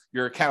rules,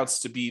 your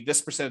accounts to be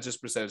this percentage, this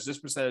percentage, this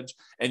percentage,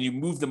 and you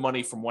move the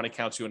money from one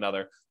account to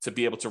another to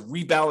be able to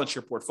rebalance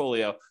your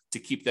portfolio to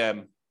keep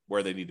them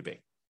where they need to be.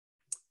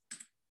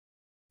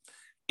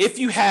 If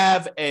you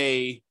have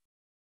a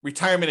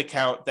retirement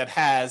account that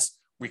has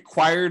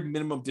required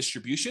minimum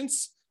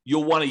distributions,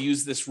 you'll want to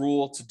use this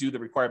rule to do the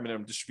required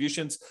minimum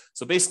distributions.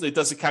 So basically it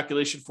does a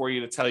calculation for you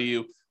to tell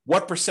you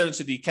what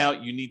percentage of the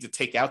account you need to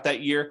take out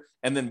that year,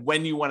 and then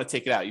when you want to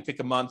take it out. You pick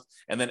a month,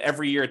 and then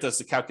every year it does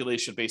the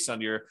calculation based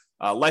on your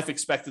life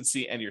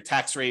expectancy and your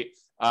tax rate.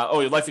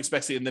 Your life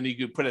expectancy, and then you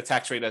could put a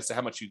tax rate as to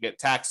how much you get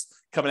taxed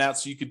coming out,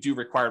 so you could do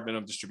required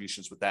minimum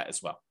distributions with that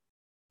as well.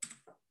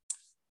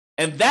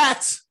 And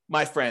that,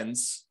 my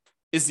friends,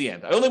 is the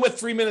end. I only went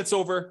 3 minutes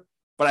over,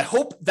 but I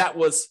hope that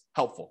was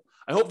helpful.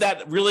 I hope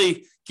that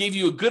really gave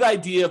you a good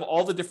idea of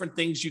all the different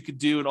things you could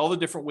do and all the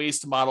different ways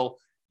to model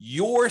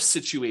your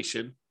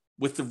situation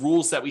with the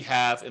rules that we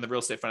have in the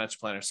Real Estate Financial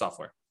Planner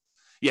software.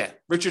 Yeah,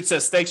 Richard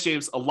says, thanks,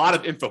 James. A lot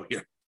of info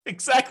here.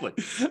 Exactly.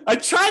 I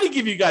try to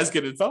give you guys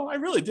good info. I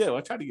really do.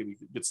 I try to give you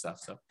good stuff.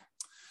 So,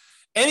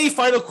 any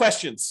final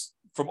questions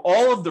from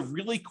all of the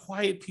really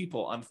quiet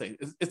people on things?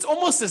 It's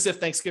almost as if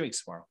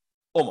Thanksgiving's tomorrow.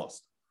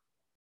 Almost.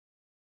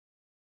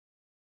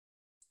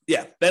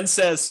 Yeah, Ben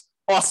says,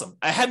 awesome.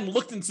 I hadn't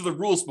looked into the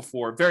rules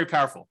before. Very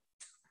powerful.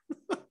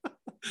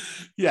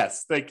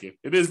 Yes, thank you.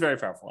 It is very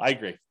powerful. I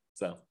agree.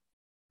 So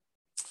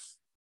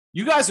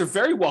you guys are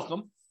very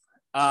welcome.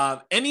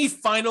 Any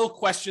final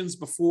questions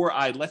before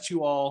I let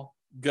you all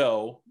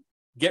go?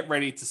 Get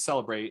ready to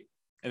celebrate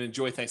and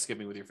enjoy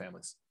Thanksgiving with your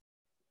families.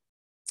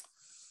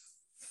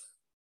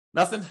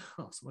 Nothing?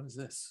 Oh, so what is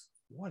this?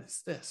 What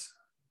is this?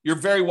 You're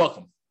very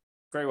welcome.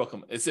 Very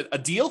welcome. Is it a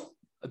deal?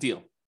 A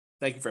deal.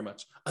 Thank you very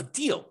much. A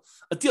deal.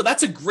 A deal.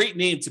 That's a great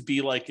name to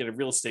be like in a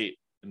real estate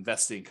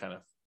investing kind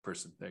of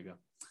person. There you go.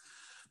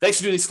 Thanks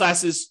for doing these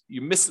classes.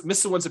 You miss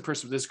the ones in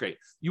person. This is great.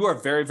 You are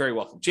very, very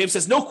welcome. James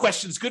says, no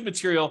questions, good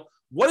material.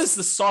 What is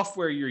the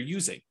software you're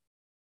using?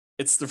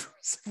 It's the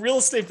Real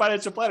Estate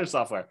Financial Planner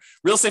software,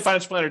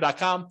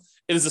 realestatefinancialplanner.com.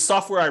 It is the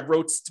software I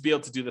wrote to be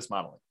able to do this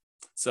modeling.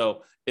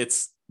 So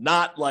it's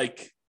not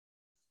like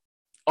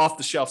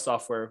off-the-shelf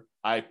software.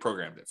 I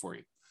programmed it for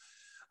you.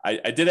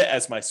 I did it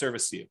as my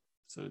service to you.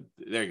 So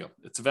there you go.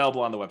 It's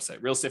available on the website,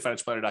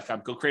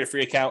 realestatefinancialplanner.com. Go create a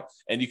free account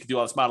and you can do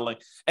all this modeling.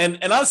 And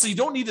honestly, you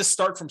don't need to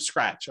start from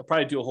scratch. I'll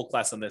probably do a whole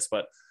class on this,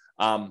 but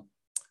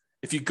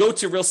if you go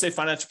to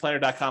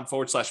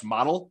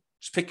realestatefinancialplanner.com/model,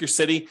 just pick your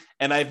city.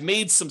 And I've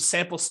made some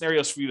sample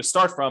scenarios for you to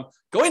start from.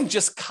 Go ahead and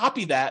just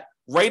copy that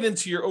right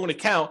into your own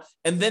account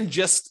and then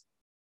just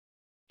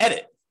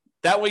edit.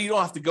 That way you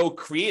don't have to go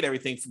create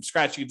everything from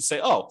scratch. You can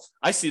say, oh,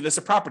 I see there's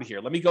a property here.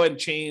 Let me go ahead and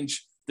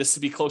change this to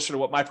be closer to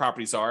what my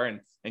properties are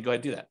and go ahead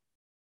and do that.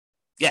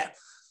 Yeah.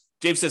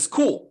 James says,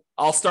 cool.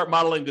 I'll start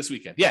modeling this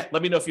weekend. Yeah.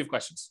 Let me know if you have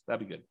questions.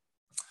 That'd be good.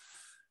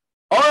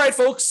 All right,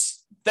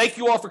 folks. Thank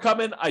you all for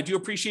coming. I do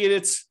appreciate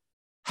it.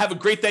 Have a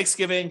great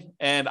Thanksgiving,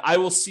 and I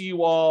will see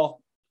you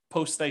all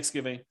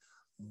post-Thanksgiving.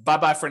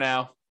 Bye-bye for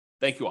now.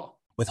 Thank you all.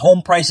 With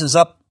home prices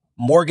up,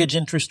 mortgage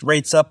interest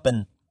rates up,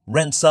 and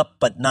rents up,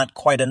 but not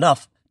quite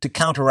enough to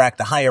counteract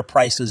the higher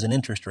prices and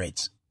interest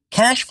rates,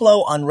 cash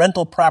flow on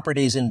rental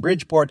properties in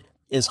Bridgeport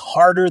is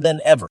harder than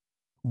ever.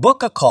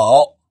 Book a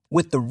call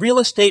with the Real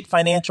Estate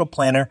Financial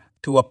Planner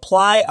to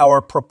apply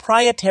our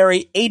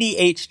proprietary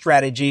 88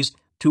 strategies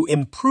to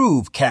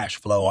improve cash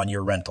flow on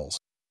your rentals.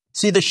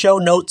 See the show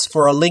notes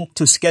for a link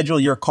to schedule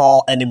your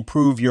call and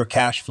improve your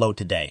cash flow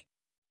today.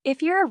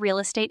 If you're a real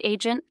estate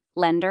agent,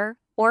 lender,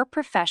 or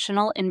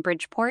professional in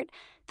Bridgeport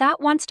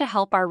that wants to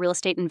help our real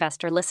estate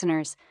investor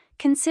listeners,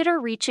 consider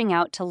reaching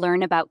out to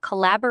learn about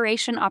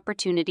collaboration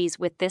opportunities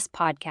with this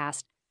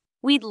podcast.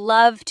 We'd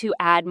love to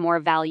add more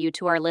value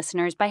to our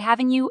listeners by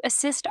having you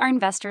assist our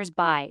investors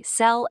buy,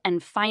 sell,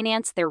 and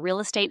finance their real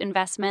estate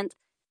investments.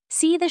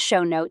 See the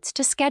show notes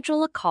to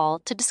schedule a call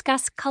to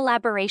discuss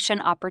collaboration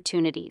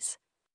opportunities.